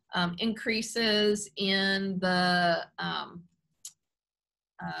increases in the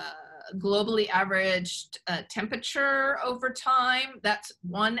globally averaged temperature over time. That's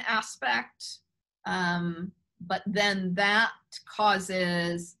one aspect. But then that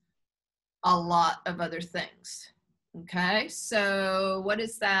causes a lot of other things. Okay, so what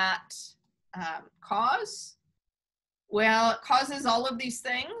does that cause? Well, it causes all of these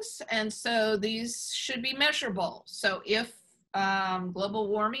things, and so these should be measurable. So if global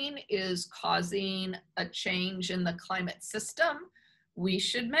warming is causing a change in the climate system, we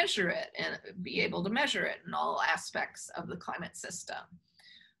should measure it and be able to measure it in all aspects of the climate system.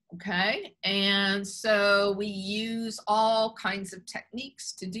 Okay, and so we use all kinds of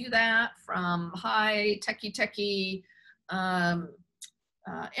techniques to do that, from high techie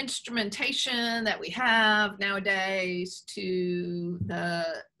instrumentation that we have nowadays to the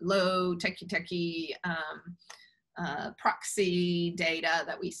low techie proxy data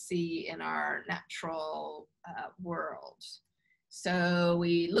that we see in our natural world. So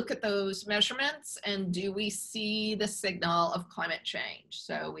we look at those measurements and do we see the signal of climate change?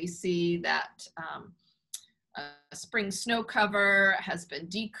 So we see that spring snow cover has been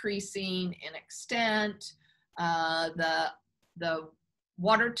decreasing in extent. The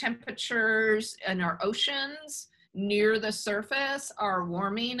water temperatures in our oceans near the surface are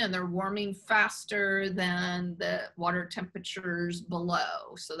warming, and they're warming faster than the water temperatures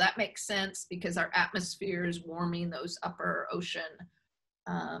below. So that makes sense because our atmosphere is warming those upper ocean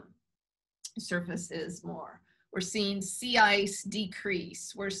surfaces more. We're seeing sea ice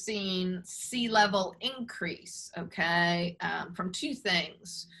decrease. We're seeing sea level increase, okay, from two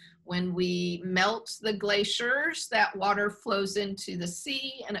things. When we melt the glaciers, that water flows into the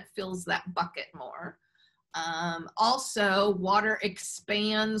sea and it fills that bucket more. Also, water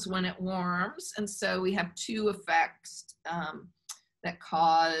expands when it warms, and so we have two effects that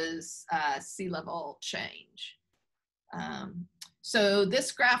cause sea level change. So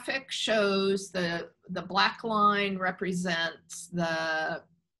this graphic shows the black line represents the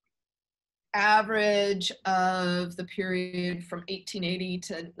average of the period from 1880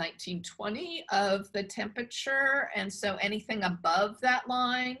 to 1920 of the temperature, and so anything above that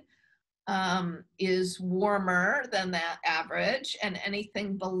line is warmer than that average, and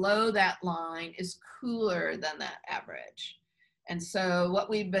anything below that line is cooler than that average. And so what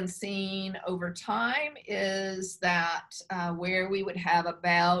we've been seeing over time is that where we would have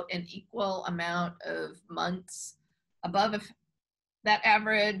about an equal amount of months above that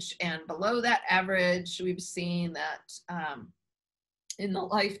average and below that average, we've seen that in the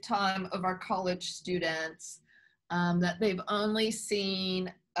lifetime of our college students, that they've only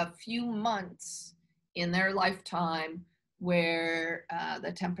seen a few months in their lifetime where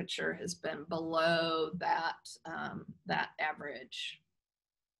the temperature has been below that, that average.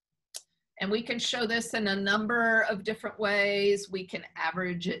 And we can show this in a number of different ways. We can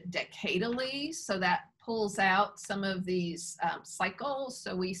average it decadally, so that pulls out some of these cycles.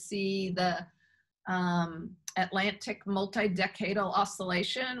 So we see the Atlantic multi-decadal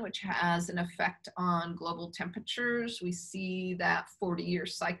oscillation, which has an effect on global temperatures. We see that 40-year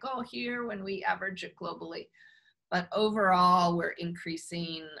cycle here when we average it globally. But overall, we're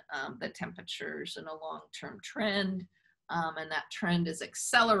increasing the temperatures in a long-term trend, and that trend is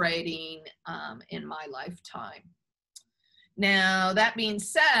accelerating in my lifetime. Now, that being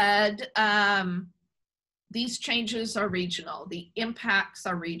said, these changes are regional. The impacts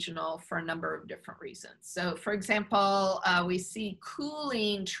are regional for a number of different reasons. So for example, we see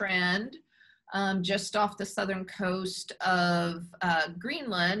cooling trend just off the southern coast of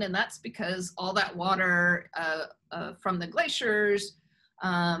Greenland, and that's because all that water from the glaciers,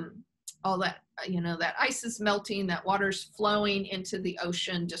 all that, that ice is melting, that water's flowing into the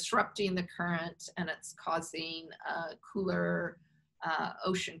ocean, disrupting the current, and it's causing a cooler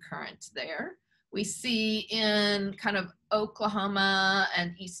ocean current there. We see in kind of Oklahoma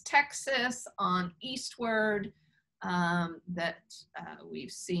and East Texas on eastward that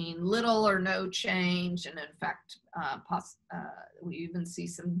we've seen little or no change. And in fact, we even see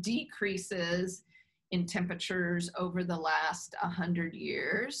some decreases in temperatures over the last 100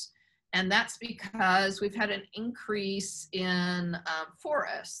 years. And that's because we've had an increase in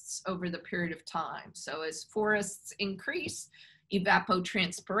forests over the period of time. So as forests increase,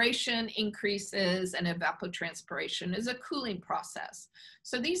 evapotranspiration increases, and evapotranspiration is a cooling process.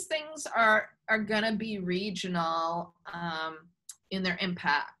 So these things are going to be regional in their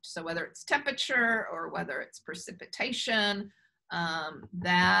impact. So whether it's temperature or whether it's precipitation,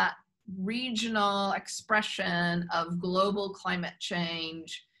 that regional expression of global climate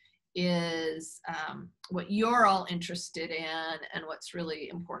change is what you're all interested in and what's really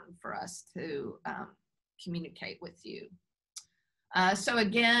important for us to communicate with you. So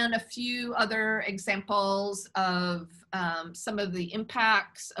again, a few other examples of some of the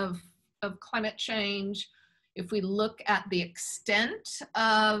impacts of climate change. If we look at the extent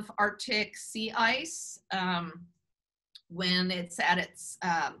of Arctic sea ice, when it's at its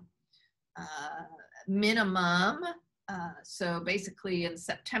minimum, so basically in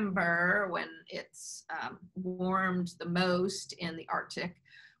September, when it's warmed the most in the Arctic,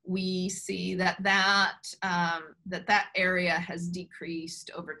 we see that area has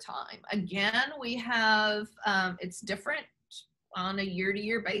decreased over time. Again, we have, it's different on a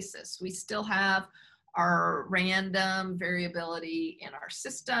year-to-year basis. We still have our random variability in our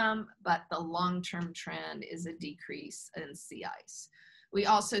system, but the long-term trend is a decrease in sea ice. We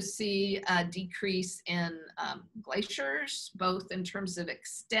also see a decrease in glaciers, both in terms of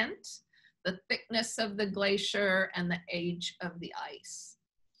extent, the thickness of the glacier, and the age of the ice.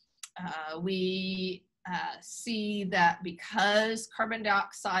 We see that because carbon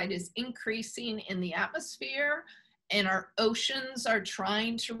dioxide is increasing in the atmosphere, and our oceans are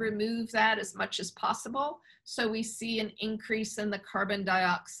trying to remove that as much as possible. So we see an increase in the carbon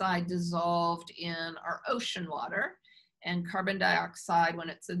dioxide dissolved in our ocean water. And carbon dioxide, when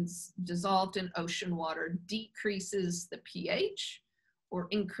it's dissolved in ocean water, decreases the pH or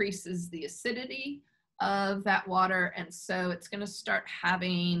increases the acidity of that water. And so it's going to start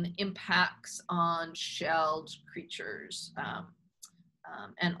having impacts on shelled creatures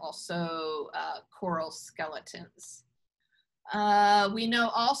and also coral skeletons. We know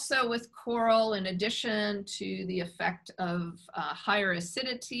also with coral, in addition to the effect of higher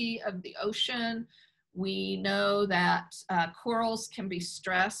acidity of the ocean, we know that corals can be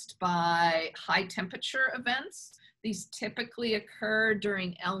stressed by high temperature events. These typically occur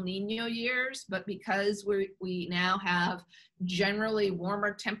during El Nino years, but because we now have generally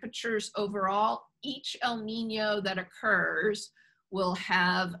warmer temperatures overall, each El Nino that occurs will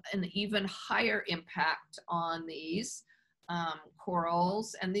have an even higher impact on these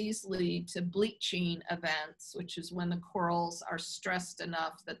corals, and these lead to bleaching events, which is when the corals are stressed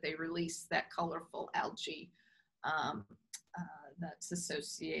enough that they release that colorful algae that's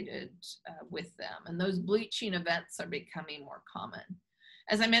associated with them. And those bleaching events are becoming more common.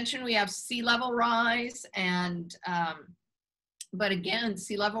 As I mentioned, we have sea level rise, and but again,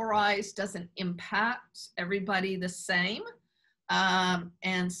 sea level rise doesn't impact everybody the same.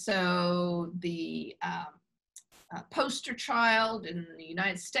 And so the poster child in the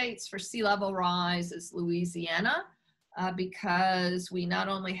United States for sea level rise is Louisiana, because we not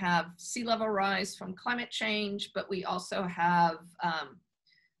only have sea level rise from climate change, but we also have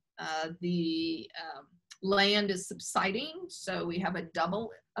the land is subsiding, so we have a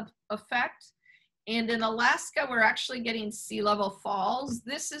double effect. And in Alaska, we're actually getting sea level falls.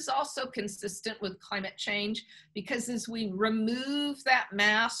 This is also consistent with climate change, because as we remove that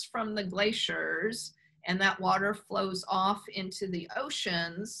mass from the glaciers and that water flows off into the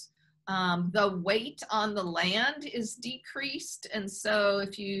oceans, the weight on the land is decreased. And so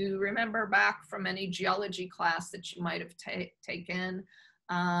if you remember back from any geology class that you might have taken,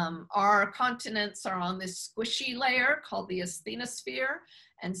 our continents are on this squishy layer called the asthenosphere.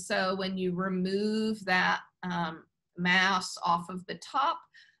 And so when you remove that mass off of the top,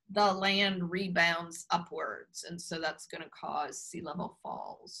 the land rebounds upwards. And so that's going to cause sea level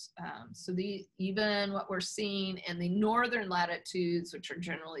falls. So even what we're seeing in the northern latitudes, which are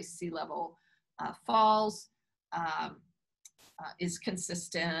generally sea level falls, is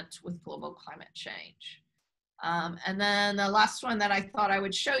consistent with global climate change. And then the last one that I thought I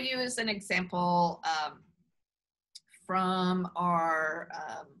would show you is an example from our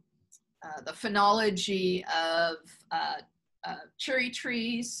the phenology of cherry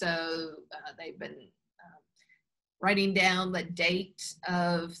trees. So they've been writing down the date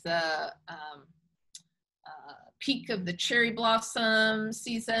of the peak of the cherry blossom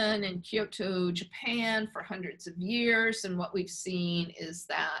season in Kyoto, Japan for hundreds of years. And what we've seen is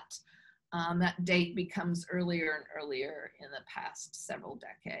that that date becomes earlier and earlier in the past several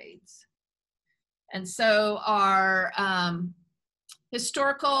decades. And so our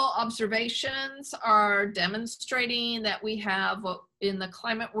historical observations are demonstrating that we have what in the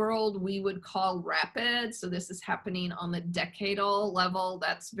climate world we would call rapid. So this is happening on the decadal level.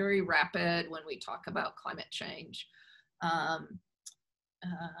 That's very rapid when we talk about climate change.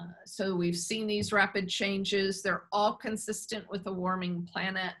 So we've seen these rapid changes. They're all consistent with a warming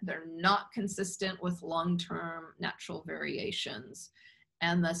planet. They're not consistent with long-term natural variations.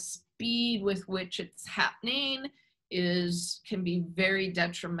 And the speed with which it's happening can be very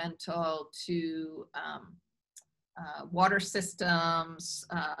detrimental to water systems,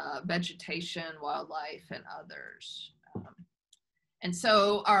 vegetation, wildlife, and others. And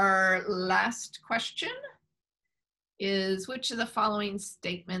so our last question is, which of the following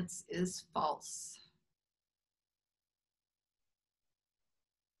statements is false?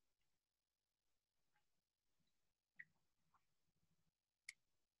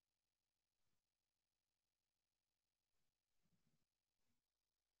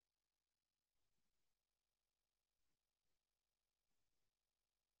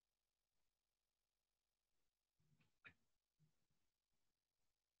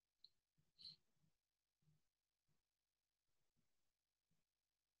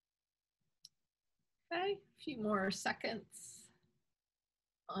 Okay, a few more seconds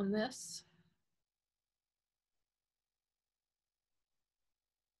on this.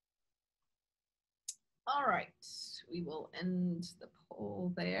 All right, we will end the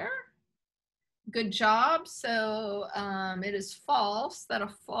poll there. Good job. So it is false that a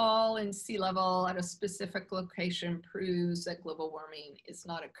fall in sea level at a specific location proves that global warming is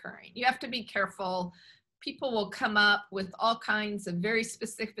not occurring. You have to be careful. People will come up with all kinds of very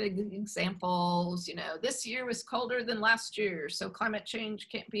specific examples. You know, this year was colder than last year, so climate change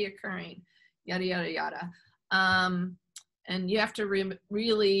can't be occurring, yada, yada, yada. And you have to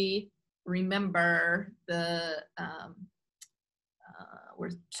really remember the we're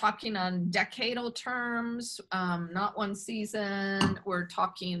talking on decadal terms, not one season. We're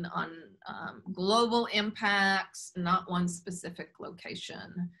talking on global impacts, not one specific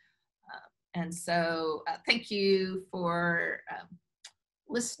location. And so thank you for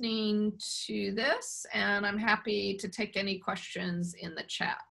listening to this, and I'm happy to take any questions in the chat.